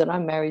say that I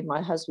married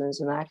my husband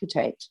as an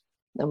architect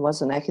and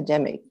was an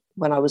academic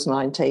when I was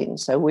 19.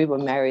 So we were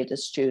married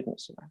as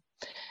students.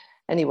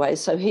 Anyway,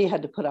 so he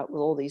had to put up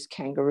with all these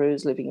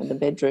kangaroos living in the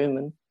bedroom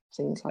and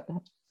things like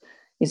that.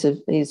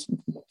 He's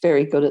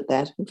very good at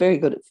that, very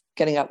good at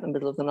getting up in the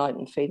middle of the night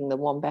and feeding the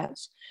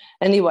wombats.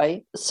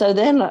 Anyway, so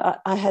then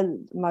I had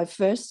my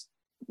first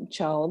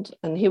child,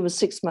 and he was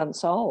 6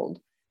 months old,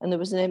 and there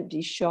was an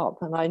empty shop,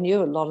 and I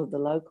knew a lot of the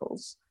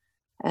locals.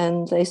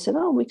 And they said,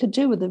 oh, we could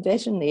do with a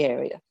vet in the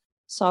area.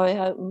 So I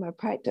opened my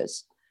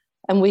practice.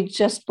 And we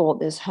just bought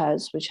this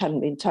house, which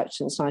hadn't been touched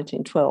since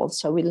 1912.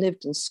 So we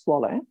lived in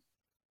squalor.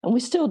 And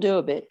we still do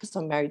a bit because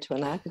I'm married to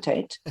an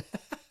architect.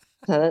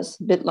 So that's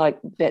a bit like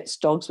vets'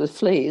 dogs with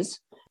fleas.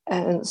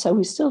 And so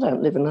we still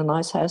don't live in a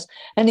nice house.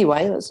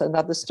 Anyway, that's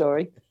another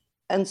story.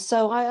 And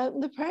so I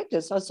opened the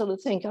practice. I sort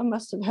of think I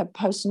must have had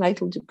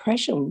postnatal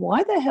depression.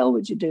 Why the hell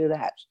would you do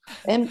that?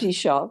 Empty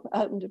shop,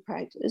 opened a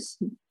practice.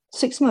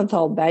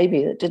 6-month-old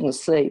baby that didn't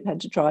sleep, had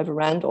to drive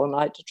around all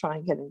night to try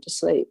and get him to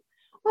sleep.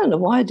 I don't know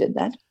why I did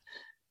that.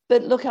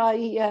 But look,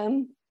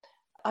 I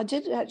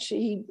did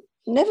actually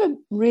never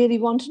really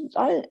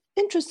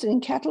interested in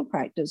cattle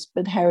practice,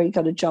 but Harry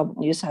got a job at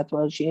New South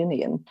Wales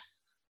Uni, and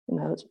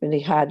it's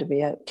really hard to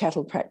be a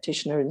cattle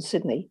practitioner in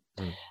Sydney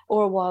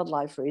or a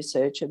wildlife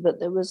researcher,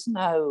 but there was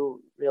no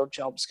real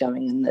jobs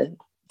going in the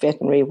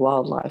veterinary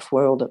wildlife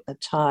world at the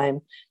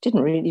time.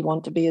 Didn't really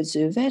want to be a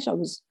zoo vet. I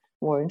was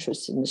more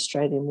interested in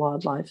Australian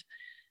wildlife.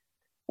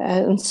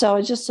 And so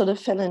I just sort of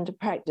fell into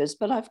practice,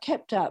 but I've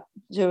kept up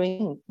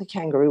doing the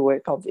kangaroo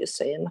work,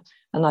 obviously,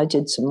 and I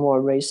did some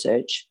more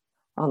research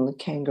on the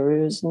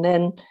kangaroos. And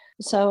then,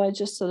 so I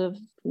just sort of,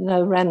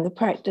 ran the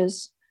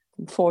practice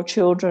for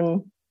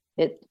children.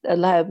 It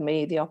allowed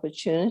me the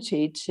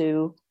opportunity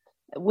to,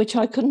 which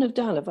I couldn't have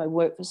done if I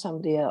worked for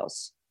somebody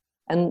else.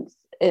 And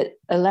it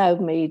allowed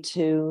me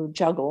to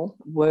juggle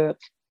work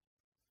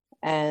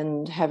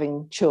and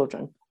having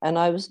children. And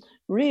I was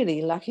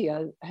really lucky.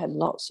 I had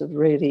lots of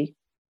really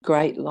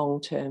great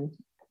long-term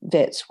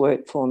vets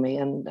work for me.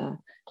 And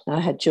I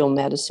had Jill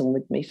Madison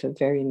with me for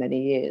very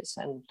many years.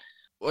 And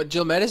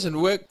Jill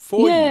Madison worked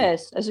for you?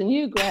 Yes, as a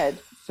new grad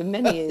for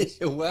many years.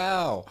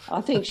 Wow.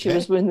 I think she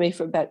was with me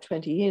for about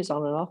 20 years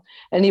on and off.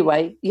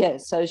 Anyway,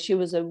 so she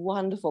was a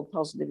wonderful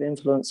positive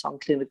influence on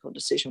clinical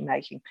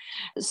decision-making.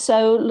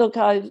 So look,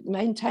 I've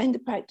maintained the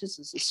practice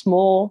as a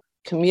small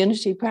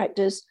community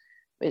practice.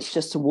 It's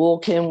just a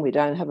walk-in. We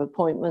don't have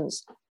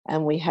appointments,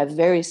 and we have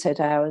very set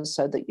hours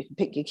so that you can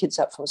pick your kids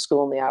up from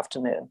school in the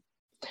afternoon.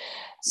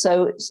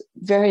 So it's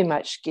very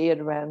much geared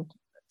around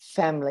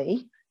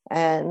family,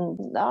 and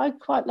I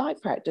quite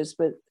like practice.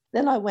 But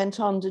then I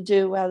went on to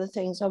do other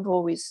things. I've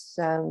always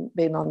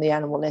been on the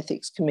Animal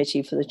Ethics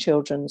Committee for the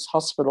Children's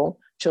Hospital,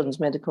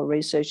 Children's Medical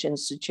Research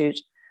Institute.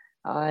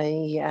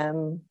 I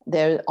am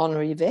their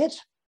honorary vet.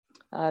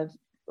 I've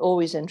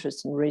always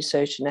interested in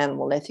research and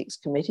Animal Ethics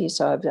Committee,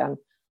 so I've done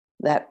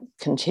that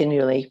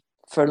continually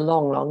for a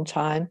long, long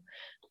time.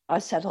 I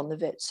sat on the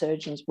Vet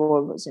Surgeons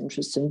Board, was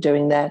interested in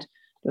doing that.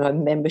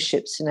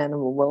 Memberships in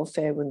animal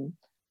welfare when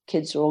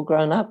kids are all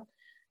grown up.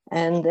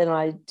 And then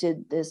I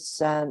did this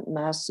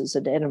master's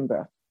at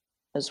Edinburgh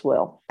as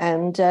well.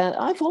 And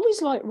I've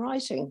always liked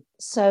writing.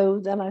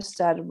 So then I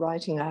started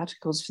writing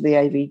articles for the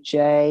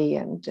AVJ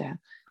and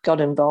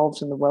got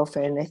involved in the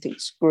Welfare and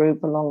Ethics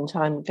group a long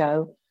time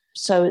ago.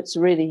 So it's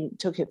really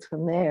took it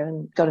from there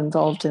and got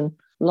involved in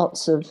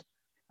lots of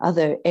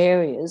other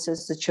areas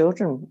as the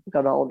children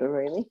got older,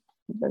 really.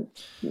 But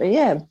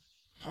yeah.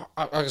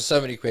 I've got so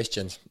many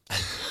questions.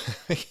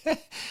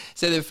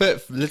 So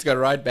let's go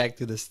right back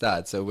to the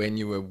start. So when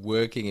you were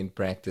working in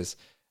practice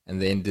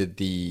and then did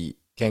the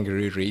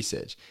kangaroo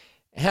research,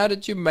 how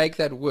did you make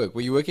that work?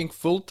 Were you working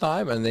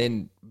full-time and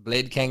then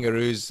bled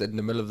kangaroos in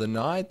the middle of the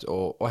night,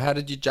 or how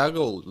did you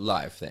juggle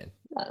life then?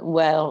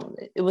 Well,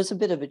 it was a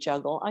bit of a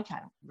juggle. I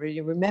can't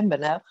really remember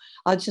now.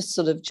 I just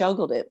sort of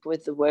juggled it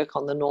with the work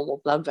on the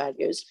normal blood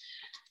values.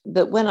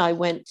 But when I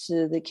went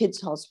to the kids'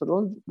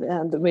 hospital,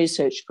 the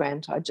research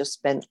grant, I just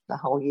spent the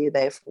whole year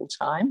there full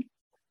time.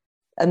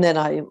 And then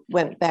I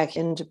went back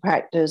into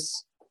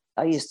practice.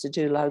 I used to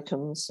do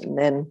locums, and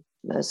then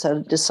sort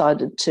of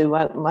decided to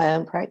open my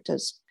own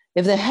practice.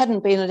 If there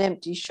hadn't been an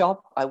empty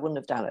shop, I wouldn't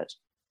have done it.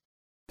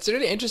 It's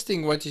really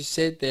interesting what you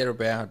said there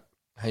about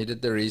how you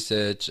did the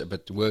research,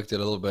 but worked a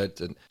little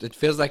bit. And it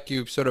feels like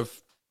you sort of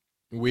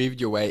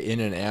weaved your way in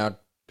and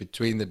out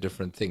between the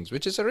different things,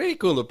 which is a really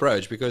cool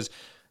approach, because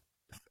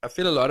I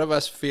feel a lot of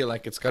us feel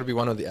like it's got to be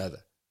one or the other.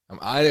 I'm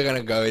either going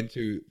to go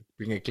into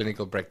being a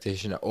clinical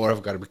practitioner or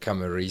I've got to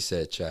become a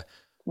researcher.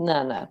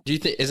 No. Do you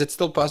think, is it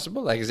still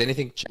possible? Like, has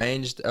anything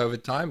changed over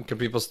time? Can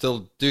people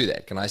still do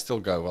that? Can I still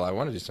go, well, I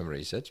want to do some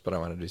research, but I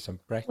want to do some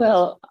practice?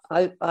 Well,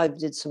 I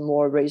did some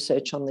more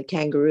research on the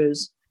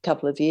kangaroos a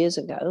couple of years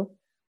ago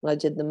when I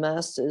did the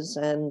masters,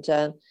 and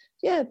go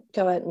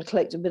out and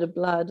collect a bit of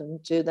blood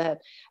and do that.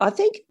 I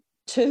think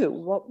too,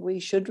 what we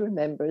should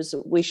remember is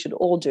that we should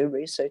all do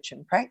research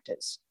and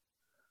practice.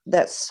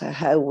 That's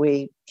how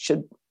we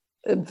should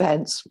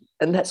advance,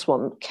 and that's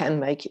what can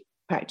make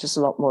practice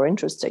a lot more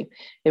interesting.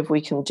 If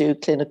we can do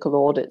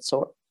clinical audits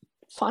or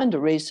find a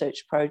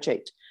research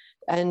project,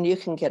 and you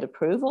can get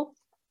approval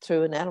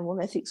through an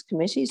animal ethics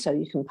committee, so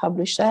you can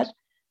publish that,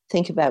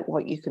 think about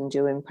what you can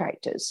do in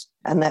practice.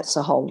 And that's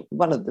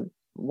one of the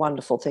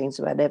wonderful things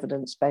about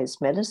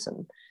evidence-based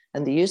medicine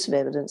and the use of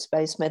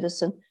evidence-based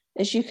medicine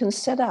is you can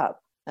set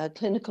up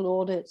clinical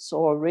audits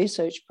or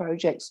research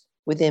projects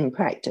within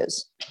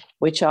practice,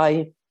 which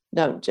I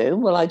don't do.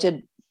 Well, I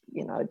did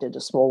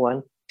a small one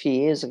a few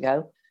years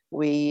ago.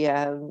 We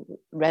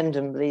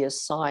randomly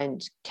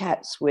assigned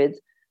cats with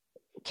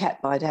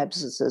cat bite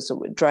abscesses that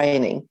were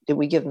draining. Did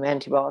we give them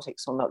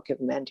antibiotics or not give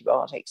them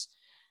antibiotics?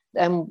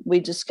 And we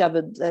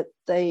discovered that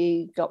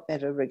they got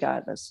better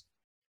regardless.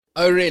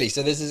 Oh, really?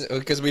 So this is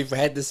because we've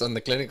had this on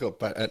the clinical,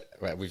 but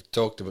we've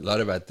talked a lot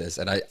about this,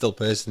 and I still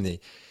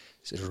personally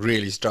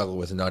really struggle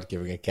with not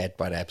giving a cat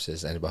bite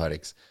abscess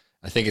antibiotics.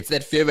 I think it's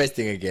that fear-based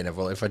thing again of,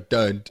 well, if I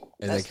don't,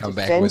 and they come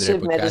back with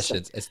repercussions,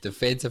 medicine. It's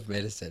defensive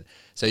medicine.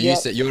 So you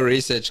said your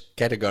research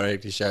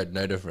categorically showed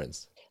no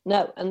difference.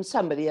 No, and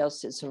somebody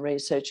else did some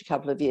research a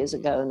couple of years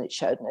ago, and it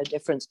showed no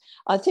difference.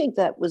 I think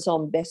that was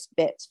on Best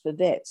Bets for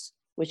Vets,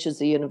 which is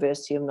the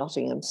University of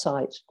Nottingham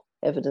site,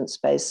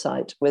 evidence-based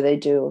site, where they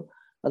do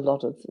a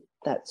lot of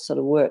that sort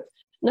of work.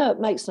 No, it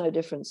makes no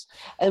difference.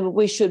 And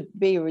we should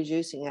be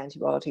reducing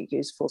antibiotic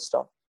use, full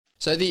stop.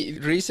 So the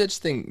research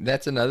thing,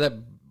 that's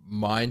another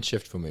mind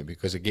shift for me,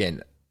 because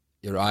again,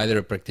 you're either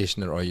a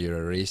practitioner or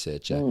you're a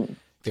researcher.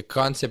 The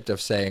concept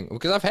of saying,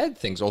 because I've had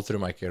things all through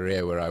my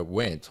career where I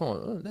went,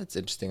 oh, that's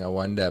interesting. I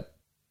wonder,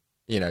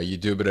 you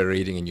do a bit of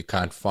reading and you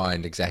can't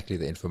find exactly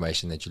the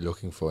information that you're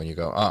looking for. And you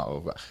go,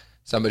 oh,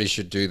 somebody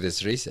should do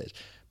this research.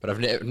 But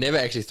I've never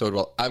actually thought,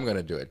 well, I'm going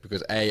to do it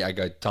because I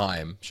go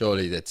time.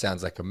 Surely that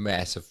sounds like a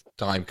massive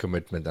time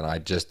commitment and I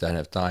just don't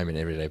have time in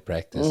everyday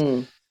practice.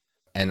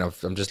 And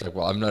I'm just like,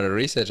 well, I'm not a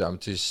researcher. I'm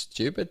too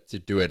stupid to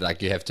do it.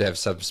 Like you have to have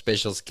some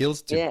special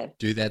skills to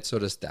do that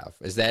sort of stuff.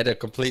 Is that a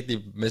completely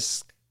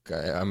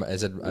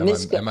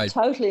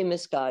totally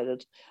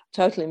misguided?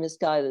 Totally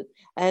misguided.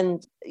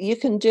 And you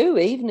can do,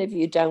 even if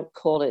you don't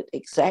call it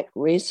exact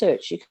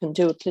research, you can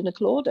do a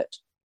clinical audit,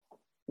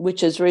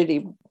 which is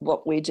really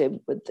what we did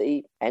with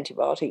the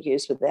antibiotic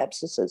use with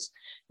abscesses.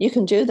 You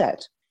can do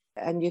that,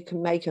 and you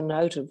can make a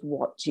note of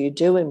what you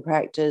do in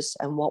practice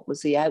and what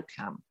was the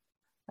outcome.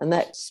 And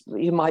that's,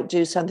 you might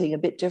do something a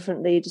bit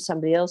differently to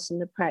somebody else in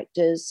the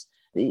practice.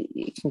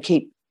 You can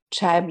keep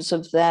tabs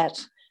of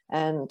that.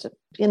 And,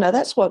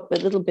 that's a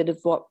little bit of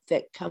what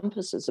Vet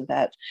Compass is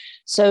about.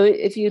 So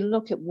if you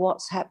look at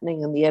what's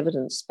happening in the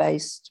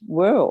evidence-based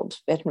world,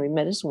 veterinary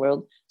medicine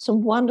world,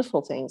 some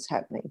wonderful things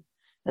happening.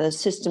 And the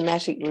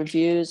systematic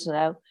reviews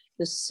now,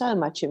 there's so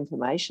much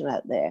information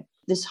out there.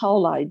 This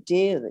whole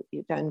idea that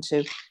you're going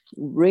to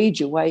read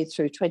your way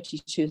through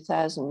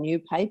 22,000 new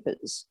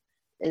papers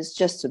is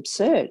just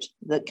absurd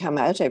that come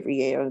out every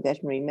year in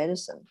veterinary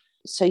medicine.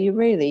 So we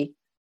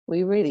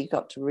really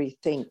got to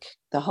rethink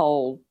the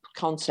whole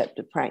concept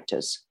of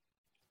practice.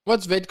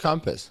 What's Vet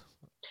Compass?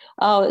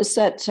 Oh, it's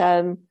that,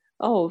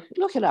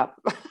 look it up.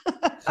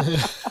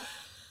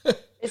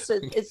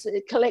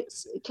 It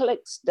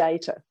collects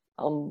data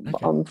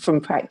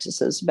from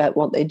practices about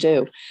what they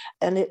do.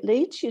 And it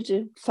leads you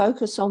to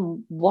focus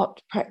on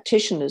what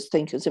practitioners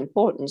think is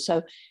important.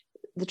 So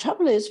the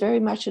trouble is, very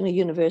much in a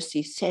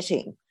university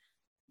setting,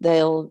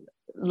 they'll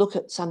look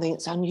at something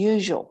that's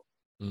unusual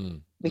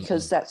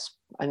because that's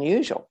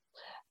unusual.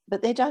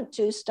 But they don't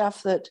do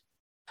stuff that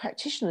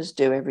practitioners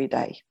do every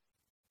day.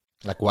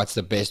 Like, what's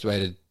the best way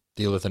to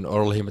deal with an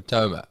oral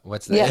hematoma?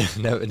 What's that?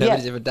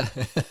 Nobody's ever done.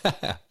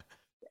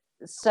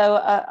 So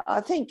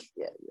I think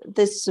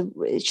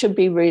it should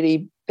be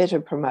really better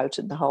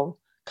promoted, the whole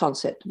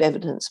concept of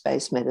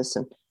evidence-based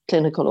medicine,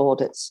 clinical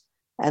audits,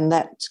 and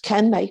that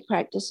can make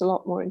practice a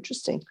lot more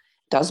interesting.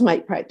 Does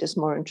make practice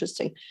more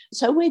interesting.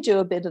 So we do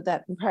a bit of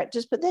that in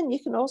practice, but then you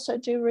can also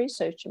do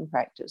research in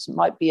practice. It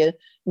might be a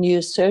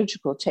new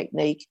surgical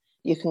technique.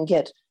 You can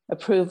get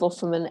approval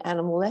from an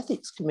animal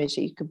ethics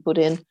committee. You could put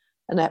in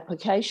an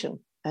application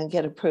and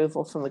get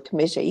approval from a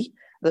committee.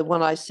 The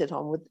one I sit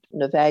on with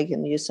NAVAG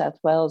in New South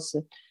Wales,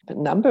 a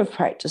number of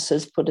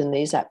practices put in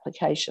these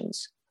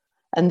applications.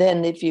 And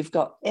then if you've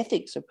got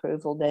ethics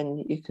approval,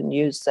 then you can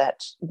use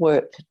that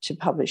work to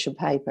publish a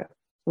paper.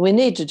 We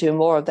need to do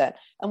more of that.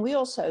 And we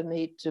also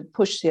need to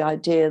push the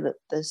idea that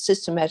the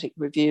systematic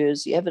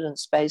reviews, the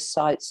evidence-based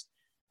sites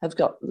have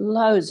got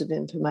loads of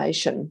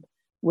information,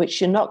 which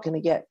you're not going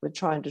to get with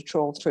trying to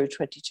trawl through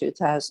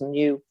 22,000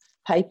 new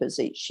papers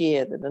each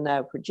year that are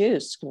now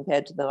produced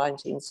compared to the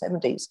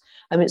 1970s.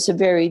 I mean, it's a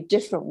very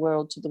different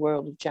world to the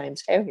world of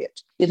James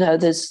Herriot. You know,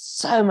 there's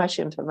so much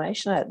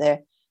information out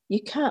there.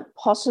 You can't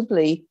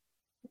possibly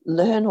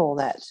learn all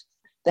that.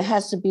 There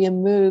has to be a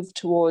move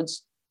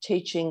towards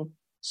teaching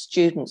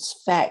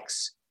students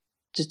facts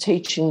to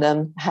teaching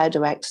them how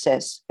to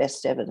access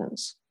best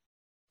evidence.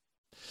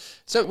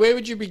 So where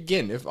would you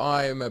begin if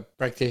I am a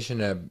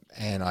practitioner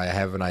and I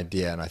have an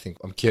idea and I think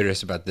I'm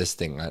curious about this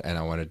thing and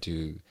I wanted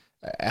to,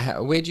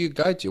 where do you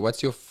go to?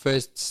 What's your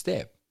first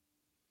step?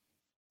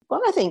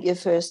 Well, I think your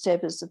first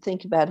step is to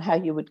think about how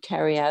you would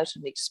carry out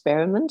an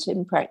experiment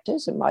in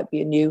practice. It might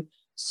be a new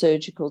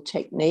surgical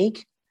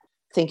technique.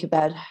 Think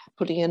about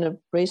putting in a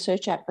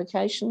research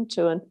application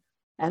to an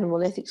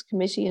animal ethics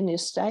committee in your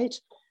state.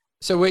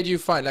 So where do you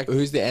find, like,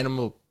 who's the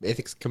animal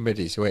ethics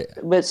committee? So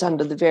it's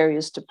under the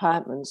various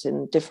departments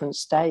in different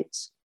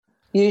states,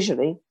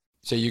 usually.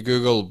 So you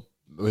Google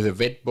with a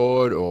vet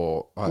board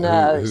or?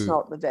 No, it's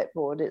not the vet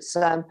board. It's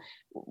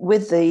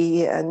with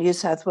the New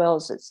South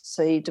Wales, it's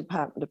the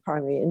Department of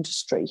Primary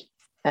Industry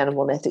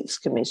Animal Ethics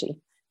Committee.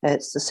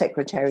 It's the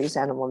Secretary's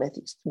Animal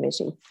Ethics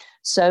Committee.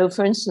 So,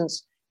 for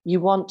instance, you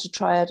want to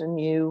try out a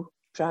new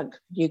drug,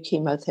 new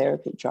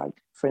chemotherapy drug,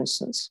 for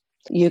instance.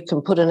 You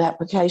can put an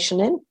application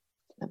in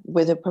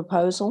with a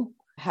proposal,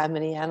 how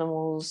many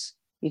animals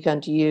you're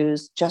going to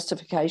use,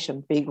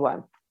 justification, big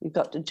one. You've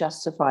got to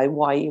justify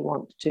why you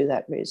want to do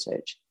that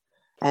research.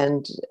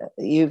 And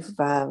you've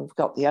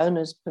got the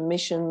owner's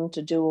permission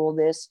to do all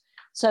this.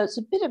 So it's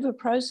a bit of a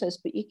process,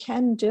 but you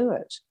can do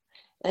it.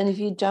 And if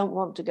you don't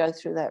want to go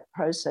through that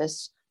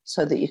process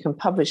so that you can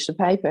publish the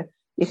paper,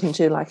 you can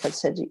do, like I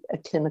said, a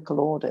clinical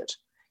audit.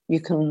 You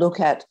can look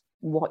at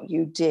what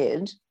you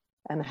did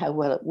and how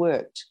well it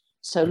worked.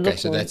 So okay,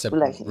 so that's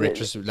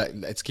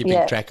it's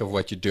keeping track of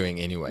what you're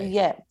doing anyway.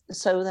 Yeah,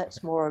 so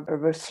that's more of a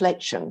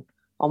reflection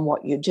on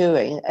what you're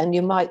doing. And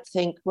you might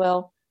think,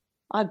 well,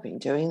 I've been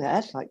doing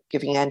that, like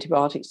giving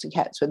antibiotics to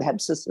cats with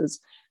abscesses.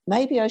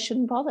 Maybe I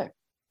shouldn't bother,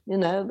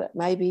 but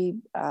maybe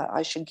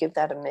I should give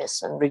that a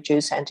miss and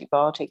reduce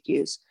antibiotic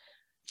use.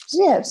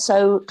 Yeah,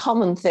 so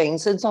common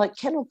things. It's like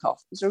kennel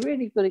cough. It's a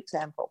really good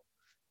example.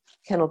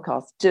 Kennel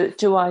cough.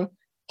 Do I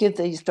give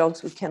these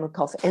dogs with kennel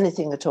cough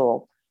anything at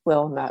all?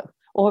 Well, no.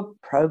 Or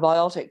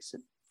probiotics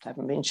that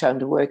haven't been shown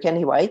to work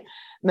anyway.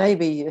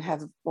 Maybe you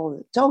have,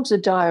 well, dogs are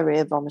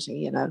diarrhea,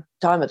 vomiting,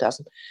 dime a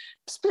dozen.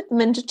 Split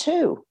them into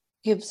two.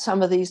 Give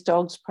some of these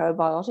dogs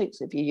probiotics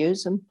if you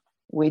use them.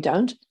 We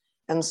don't.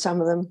 And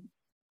some of them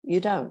you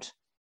don't.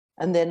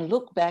 And then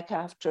look back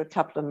after a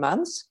couple of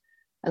months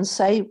and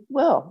say,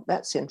 well,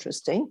 that's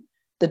interesting.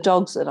 The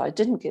dogs that I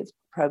didn't give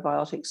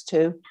probiotics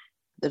to,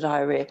 the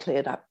diarrhea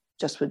cleared up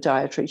just with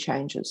dietary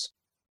changes.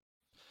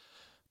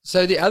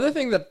 So the other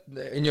thing that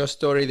in your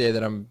story there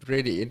that I'm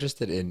really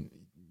interested in,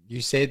 you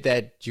said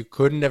that you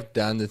couldn't have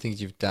done the things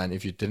you've done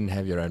if you didn't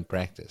have your own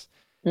practice.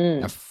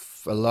 Now,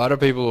 a lot of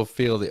people will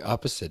feel the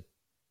opposite.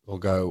 Will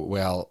go,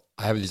 well,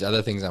 I have these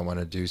other things I want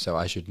to do, so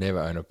I should never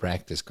own a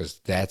practice because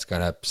that's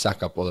going to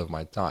suck up all of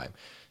my time.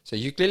 So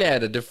you clearly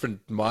had a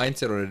different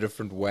mindset or a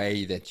different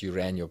way that you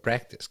ran your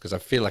practice, because I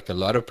feel like a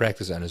lot of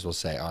practice owners will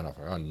say, oh, no,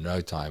 I've got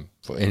no time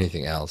for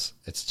anything else.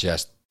 It's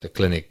just the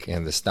clinic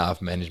and the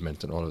staff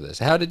management and all of this.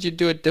 How did you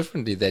do it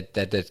differently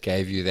that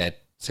gave you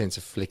that sense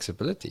of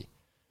flexibility?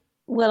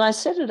 Well, I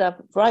set it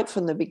up right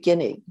from the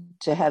beginning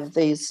to have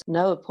these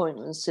no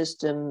appointment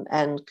system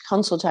and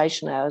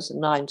consultation hours at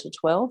 9 to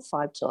 12,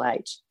 5 till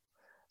 8.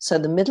 So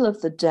the middle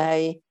of the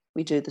day,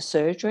 we do the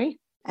surgery,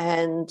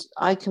 and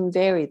I can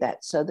vary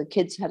that. So the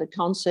kids had a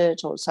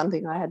concert or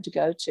something I had to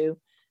go to,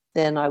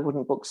 then I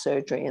wouldn't book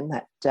surgery in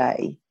that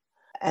day.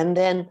 And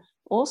then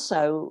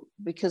also,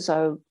 because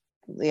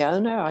the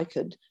owner, I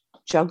could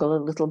juggle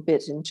a little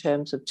bit in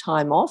terms of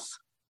time off,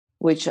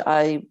 which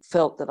I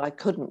felt that I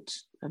couldn't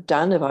have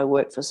done if I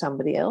worked for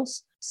somebody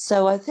else.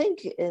 So I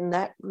think in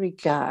that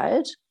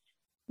regard,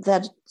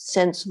 that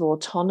sense of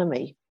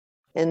autonomy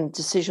in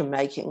decision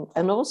making,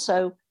 and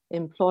also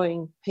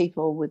employing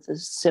people with a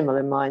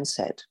similar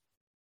mindset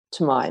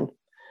to mine.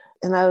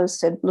 And I always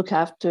said, look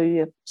after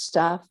your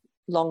staff,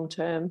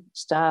 long-term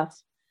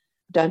staff,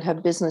 don't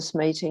have business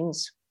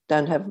meetings,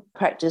 don't have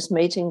practice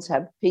meetings,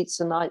 have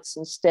pizza nights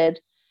instead.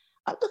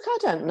 Look, I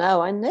don't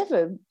know. I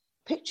never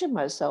pictured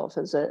myself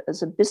as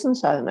a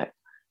business owner.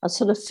 I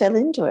sort of fell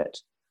into it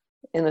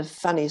in a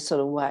funny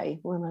sort of way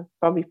when I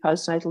probably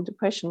postnatal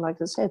depression, like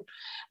I said,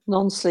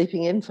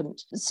 non-sleeping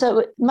infant.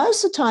 So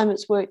most of the time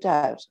it's worked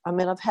out. I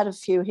mean, I've had a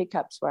few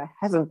hiccups where I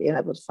haven't been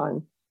able to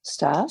find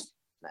staff,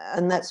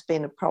 and that's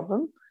been a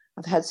problem.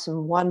 I've had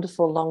some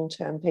wonderful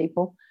long-term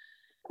people.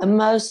 And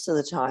most of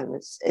the time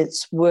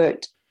it's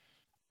worked.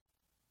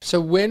 So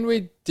when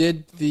we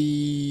did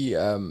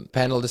the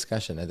panel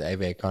discussion at the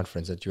AVA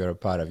conference that you were a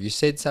part of, you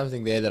said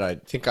something there that I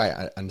think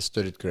I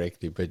understood it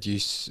correctly. But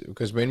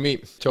because when we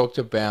talked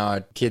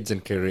about kids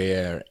and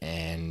career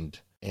and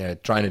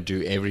trying to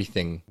do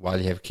everything while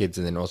you have kids,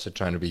 and then also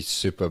trying to be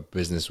super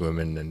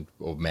businesswoman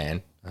or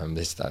man.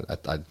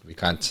 We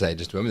can't say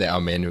just women. There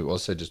are men who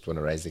also just want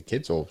to raise their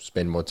kids or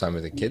spend more time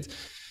with their kids.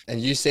 And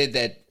you said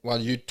that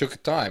you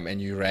took time and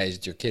you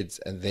raised your kids,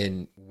 and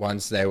then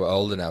once they were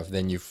old enough,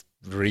 then you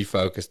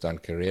refocused on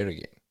career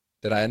again.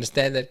 Did I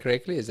understand that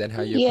correctly? Is that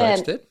how you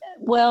approached it?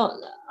 Well,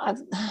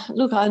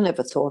 I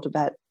never thought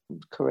about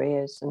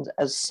careers and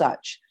as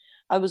such.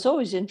 I was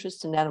always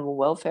interested in animal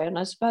welfare, and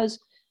I suppose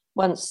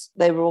once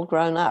they were all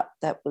grown up,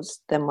 that was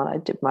then when I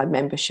did my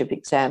membership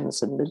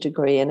exams and the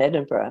degree in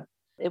Edinburgh.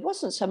 It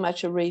wasn't so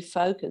much a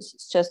refocus,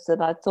 it's just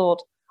that I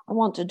thought, I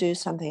want to do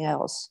something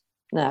else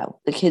now.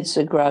 The kids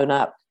are grown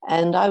up,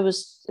 and I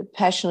was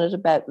passionate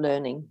about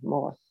learning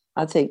more,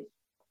 I think.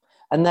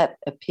 And that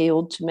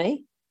appealed to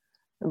me,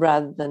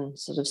 rather than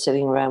sort of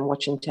sitting around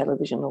watching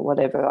television or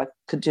whatever I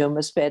could do in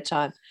my spare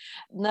time.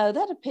 No,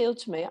 that appealed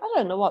to me. I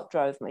don't know what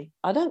drove me.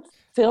 I don't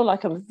feel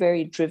like I'm a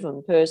very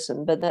driven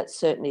person, but that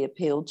certainly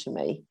appealed to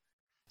me.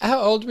 How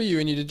old were you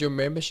when you did your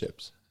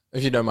memberships,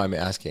 if you don't mind me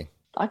asking?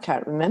 I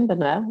can't remember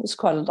now. It was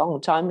quite a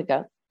long time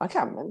ago. I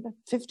can't remember.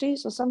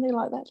 50s or something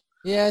like that.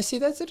 Yeah, see,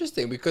 that's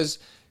interesting, because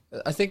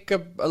I think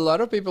a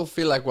lot of people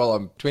feel like, well,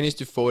 I'm 20s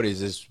to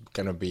 40s is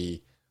going to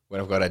be when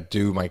I've got to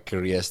do my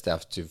career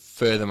stuff to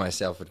further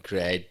myself and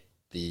create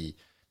the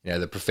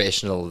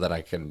professional that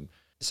I can.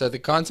 So the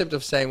concept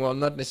of saying, well,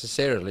 not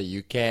necessarily,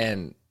 you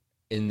can,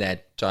 in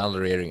that child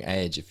rearing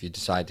age, if you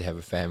decide to have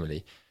a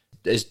family,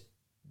 is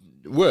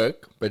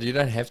work, but you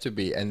don't have to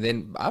be. And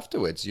then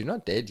afterwards, you're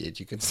not dead yet.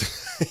 You can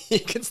you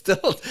can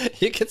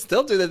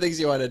still do the things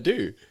you want to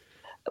do.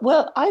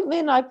 Well, I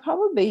mean, I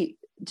probably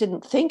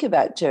didn't think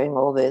about doing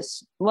all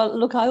this. Well,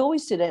 look, I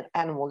always did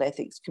animal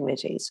ethics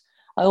committees.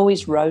 I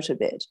always wrote a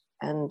bit.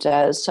 And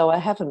so I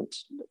haven't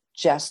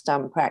just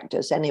done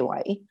practice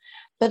anyway.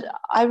 But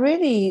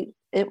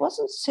it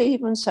wasn't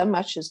even so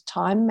much as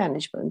time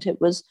management. It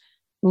was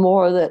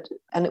more that,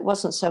 and it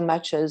wasn't so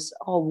much as,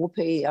 oh,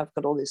 whoopee, I've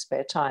got all this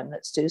spare time,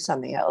 let's do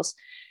something else.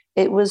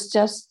 It was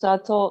just, I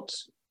thought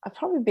I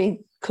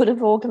probably could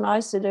have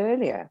organised it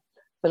earlier,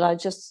 but I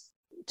just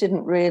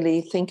didn't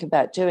really think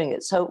about doing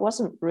it. So it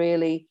wasn't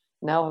really,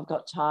 now I've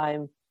got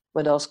time,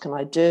 what else can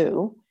I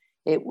do?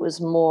 It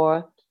was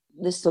more,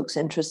 this looks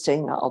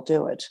interesting, I'll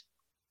do it.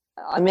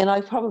 I mean,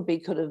 I probably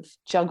could have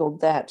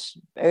juggled that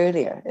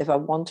earlier if I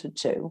wanted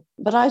to,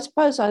 but I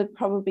suppose I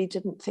probably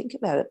didn't think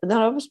about it. But then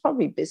I was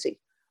probably busy.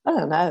 I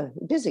don't know,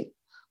 busy.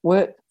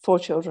 Work, 4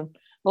 children,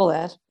 all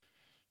that.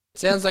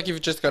 Sounds like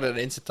you've just got an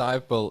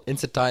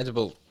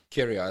insatiable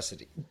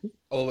curiosity.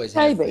 Always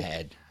have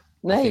had.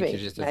 Maybe. I think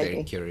you're just a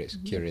very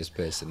curious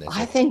person.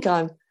 I think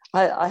I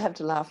have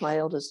to laugh. My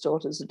eldest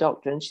daughter's a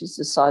doctor, and she's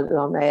decided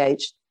I'm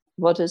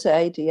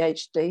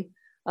ADHD.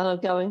 And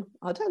I'm going,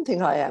 I don't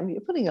think I am.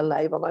 You're putting a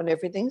label on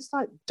everything. It's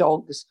like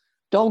dogs.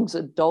 Dogs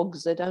are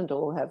dogs. They don't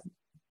all have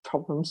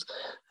problems.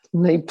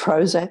 Need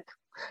Prozac.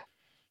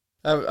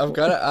 I've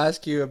got to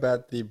ask you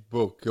about the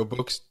book. Your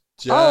book's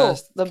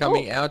just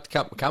coming out.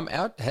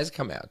 Has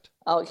come out.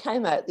 Oh, it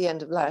came out at the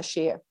end of last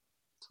year.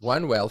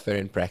 One Welfare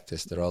in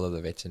Practice, the role of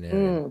the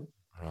veterinarian.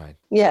 Right.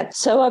 Yeah,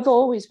 so I've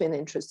always been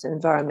interested in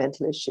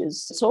environmental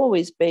issues. It's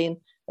always been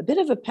a bit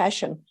of a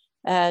passion.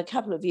 A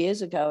couple of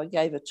years ago, I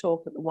gave a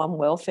talk at the One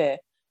Welfare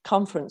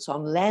conference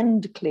on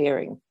land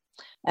clearing,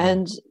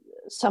 and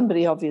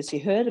somebody obviously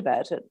heard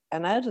about it.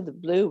 And out of the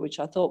blue, which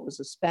I thought was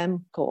a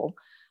spam call,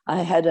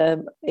 I had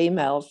an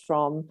email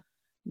from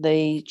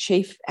the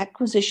chief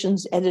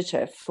acquisitions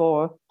editor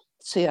for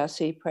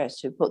CRC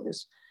Press, who put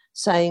this,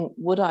 saying,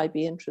 would I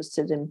be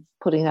interested in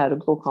putting out a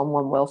book on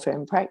One Welfare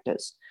in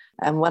Practice?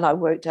 And when I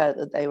worked out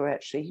that they were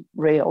actually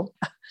real,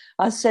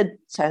 I said,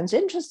 sounds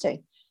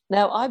interesting.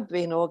 Now, I've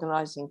been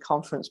organising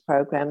conference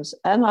programs,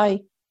 and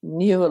I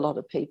knew a lot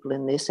of people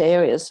in this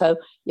area. So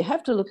you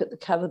have to look at the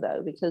cover,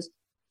 though, because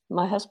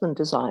my husband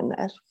designed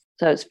that.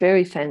 So it's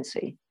very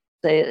fancy.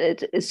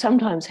 It's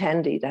sometimes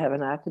handy to have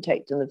an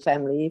architect in the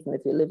family, even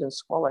if you live in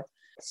squalor.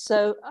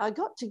 So I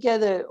got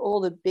together all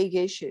the big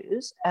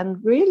issues,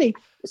 and really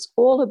it's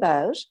all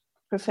about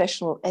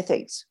professional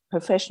ethics.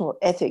 Professional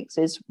ethics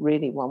is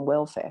really One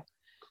Welfare.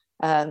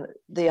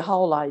 The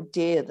whole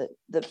idea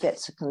that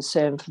vets are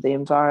concerned for the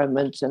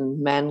environment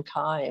and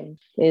mankind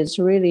is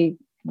really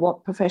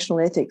what professional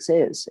ethics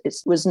is. It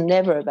was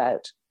never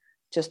about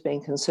just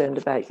being concerned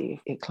about your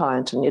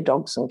client and your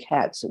dogs and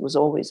cats. It was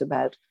always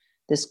about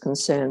this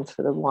concern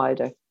for the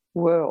wider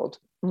world.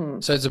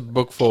 So it's a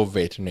book for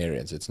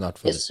veterinarians. It's not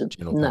for the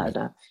general public.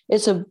 No.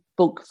 It's a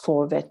book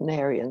for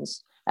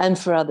veterinarians and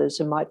for others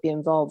who might be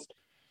involved.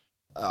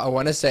 I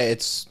want to say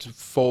it's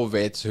for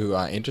vets who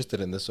are interested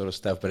in this sort of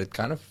stuff, but it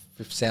kind of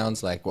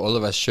sounds like all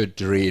of us should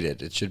read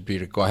it. It should be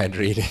required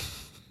reading.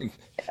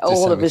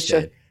 All of us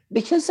should.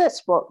 Because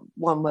that's what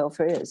One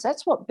Welfare is.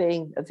 That's what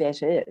being a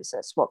vet is.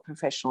 That's what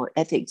professional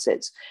ethics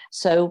is.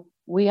 So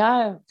we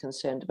are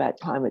concerned about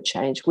climate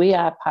change. We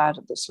are part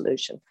of the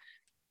solution.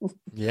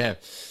 Yeah.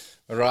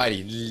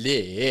 Alrighty,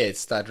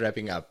 let's start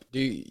wrapping up. Do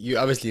you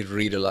obviously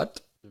read a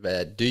lot,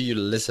 but do you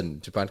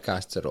listen to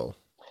podcasts at all?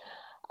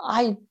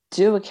 I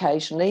do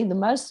occasionally. The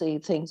mostly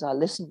things I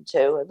listen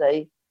to are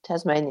the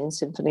Tasmanian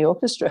Symphony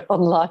Orchestra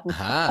online.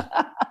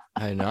 Aha.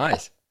 Oh,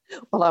 nice.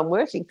 While I'm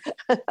working.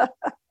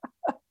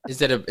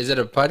 Is it a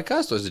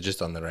podcast or is it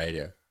just on the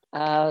radio?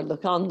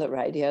 Look, on the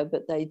radio,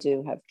 but they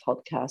do have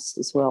podcasts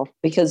as well,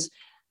 because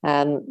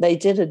they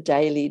did a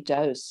daily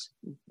dose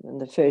in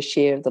the first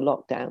year of the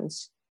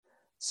lockdowns.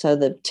 So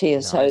the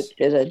TSO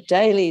did a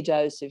daily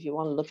dose. If you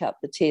want to look up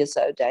the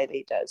TSO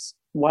daily dose,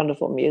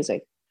 wonderful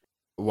music.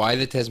 Why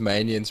the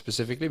Tasmanian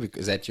specifically?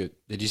 Because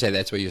did you say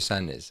that's where your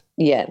son is?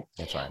 Yeah.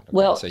 That's right. Okay.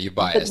 Well, so you're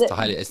biased.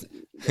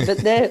 but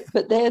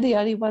they're the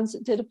only ones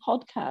that did a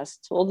podcast.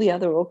 All the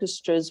other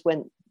orchestras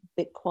went a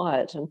bit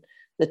quiet, and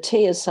the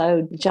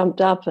TSO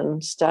jumped up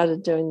and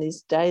started doing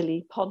these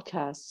daily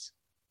podcasts.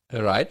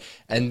 All right.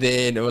 And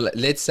then,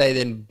 let's say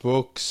then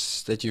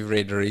books that you've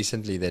read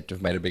recently that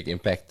have made a big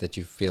impact that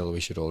you feel we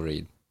should all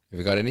read. Have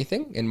you got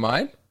anything in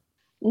mind?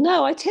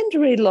 No, I tend to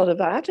read a lot of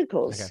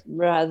articles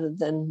rather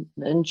than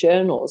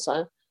journals.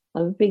 I'm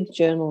a big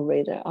journal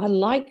reader. I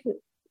like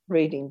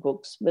reading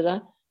books, but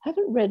I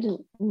haven't read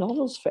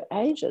novels for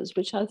ages,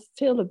 which I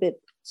feel a bit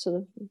sort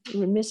of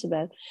remiss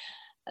about.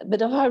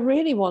 But if I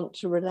really want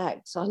to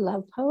relax, I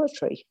love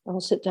poetry. I'll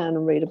sit down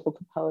and read a book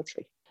of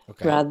poetry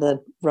rather than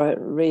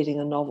reading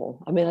a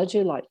novel. I mean, I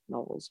do like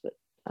novels, but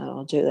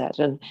I'll do that.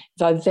 And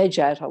if I veg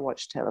out, I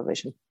watch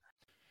television.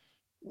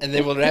 And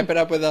then we'll wrap it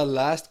up with our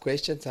last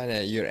question,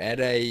 Tanya. You're at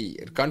a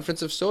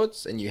conference of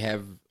sorts and you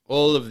have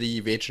all of the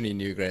veterinary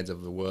new grads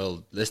of the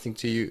world listening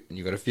to you, and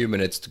you've got a few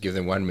minutes to give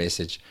them one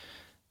message.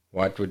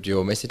 What would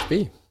your message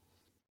be?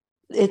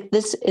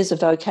 This is a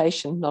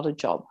vocation, not a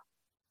job.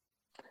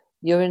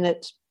 You're in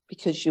it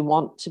because you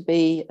want to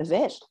be a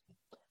vet.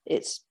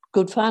 It's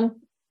good fun.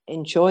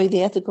 Enjoy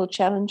the ethical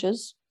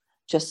challenges.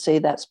 Just see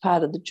that's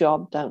part of the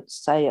job. Don't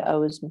say,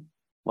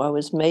 woe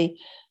is me.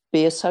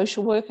 Be a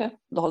social worker.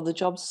 A lot of the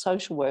job's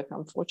social work,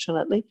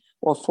 unfortunately,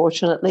 or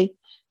fortunately.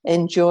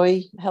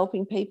 Enjoy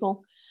helping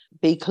people.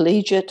 Be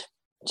collegiate.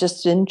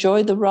 Just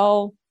enjoy the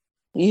role.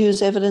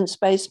 Use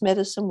evidence-based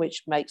medicine,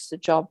 which makes the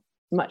job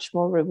much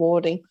more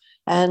rewarding.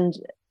 And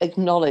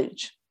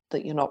acknowledge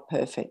that you're not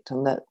perfect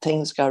and that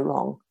things go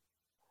wrong.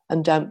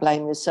 And don't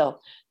blame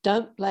yourself.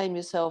 Don't blame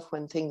yourself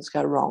when things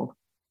go wrong.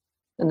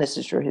 And this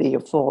is really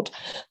your fault.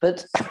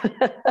 But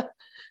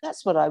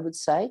that's what I would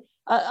say.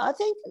 I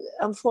think,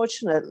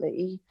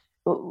 unfortunately,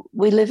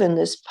 we live in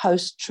this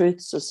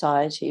post-truth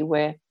society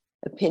where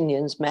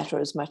opinions matter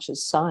as much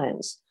as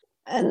science.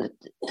 And,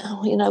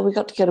 we've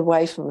got to get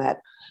away from that.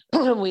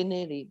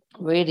 We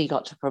really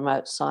got to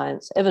promote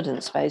science,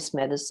 evidence-based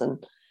medicine,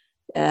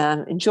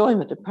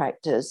 enjoyment of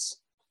practice,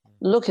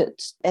 look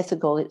at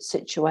ethical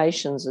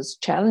situations as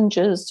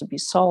challenges to be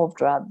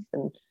solved rather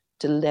than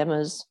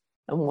dilemmas,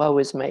 and woe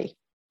is me.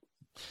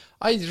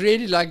 I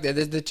really like that.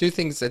 There's the two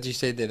things that you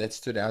said there that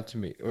stood out to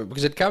me,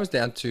 because it comes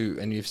down to,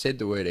 and you've said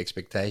the word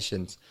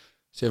expectations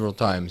several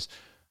times,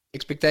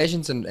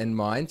 expectations and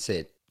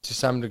mindset to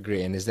some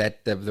degree. And is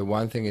that the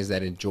one thing is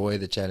that enjoy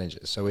the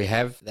challenges. So we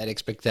have that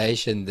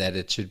expectation that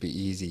it should be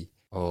easy,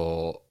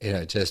 or,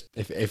 just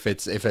if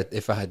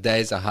a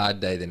day is a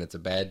hard day, then it's a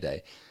bad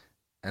day.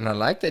 And I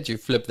like that you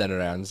flip that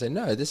around and say,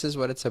 no, this is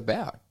what it's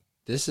about.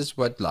 This is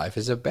what life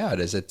is about.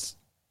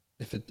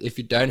 If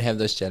you don't have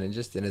those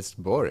challenges, then it's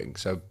boring.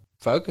 So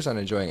focus on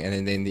enjoying it.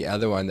 And then the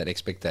other one, that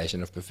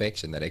expectation of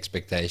perfection, that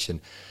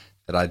expectation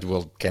that I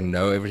can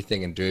know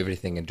everything and do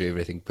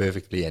everything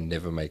perfectly and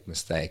never make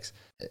mistakes.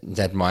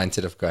 That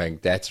mindset of going,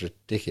 that's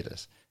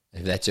ridiculous.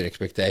 If that's your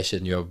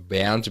expectation, you're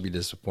bound to be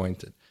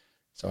disappointed.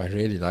 So I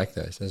really like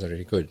those. Those are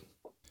really good.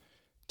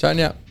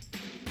 Tanya,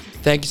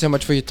 thank you so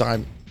much for your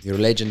time. You're a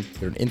legend.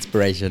 You're an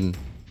inspiration.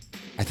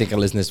 I think our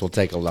listeners will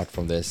take a lot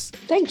from this.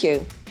 Thank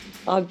you.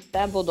 I've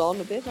babbled on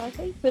a bit, I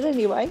think. But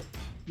anyway.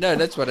 No,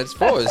 that's what it's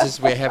for. This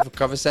is where we have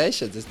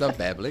conversations. It's not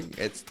babbling.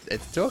 It's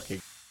talking.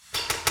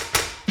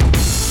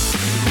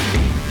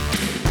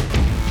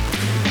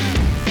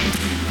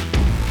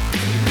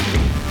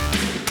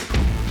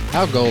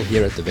 Our goal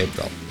here at the Vet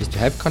Belt is to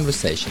have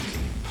conversations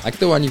like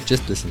the one you've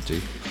just listened to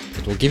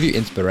that will give you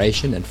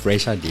inspiration and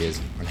fresh ideas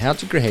on how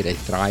to create a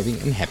thriving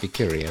and happy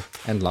career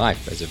and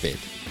life as a vet.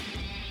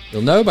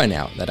 You'll know by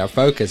now that our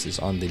focus is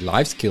on the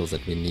life skills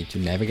that we need to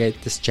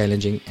navigate this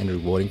challenging and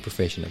rewarding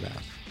profession of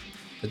ours.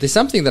 But there's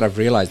something that I've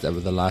realized over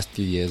the last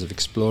few years of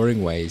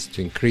exploring ways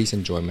to increase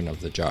enjoyment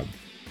of the job.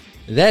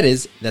 That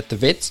is that the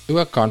vets who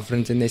are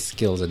confident in their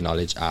skills and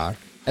knowledge are,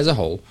 as a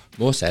whole,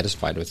 more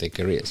satisfied with their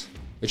careers.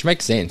 Which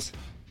makes sense.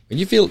 When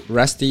you feel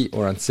rusty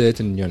or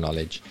uncertain in your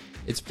knowledge,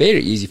 it's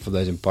very easy for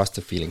those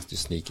imposter feelings to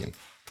sneak in.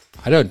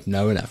 I don't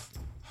know enough.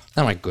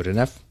 Am I good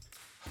enough?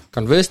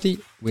 Conversely,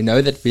 we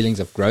know that feelings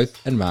of growth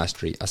and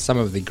mastery are some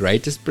of the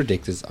greatest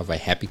predictors of a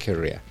happy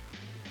career.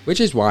 which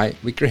is why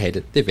we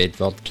created the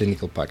Vetvault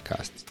Clinical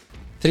Podcasts.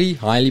 3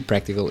 highly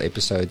practical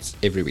episodes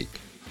every week.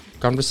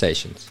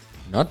 Conversations,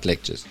 not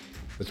lectures,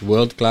 with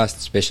world-class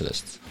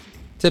specialists.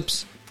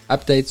 Tips,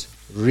 updates,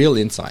 real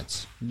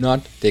insights,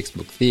 not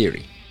textbook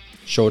theory.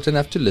 Short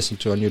enough to listen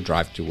to on your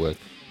drive to work,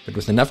 but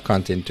with enough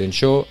content to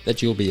ensure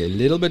that you'll be a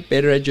little bit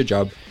better at your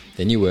job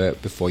than you were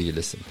before you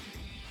listened.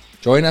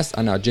 Join us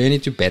on our journey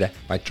to better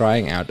by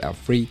trying out our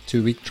free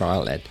 2-week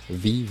trial at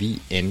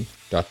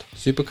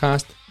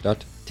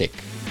vvn.supercast.tech.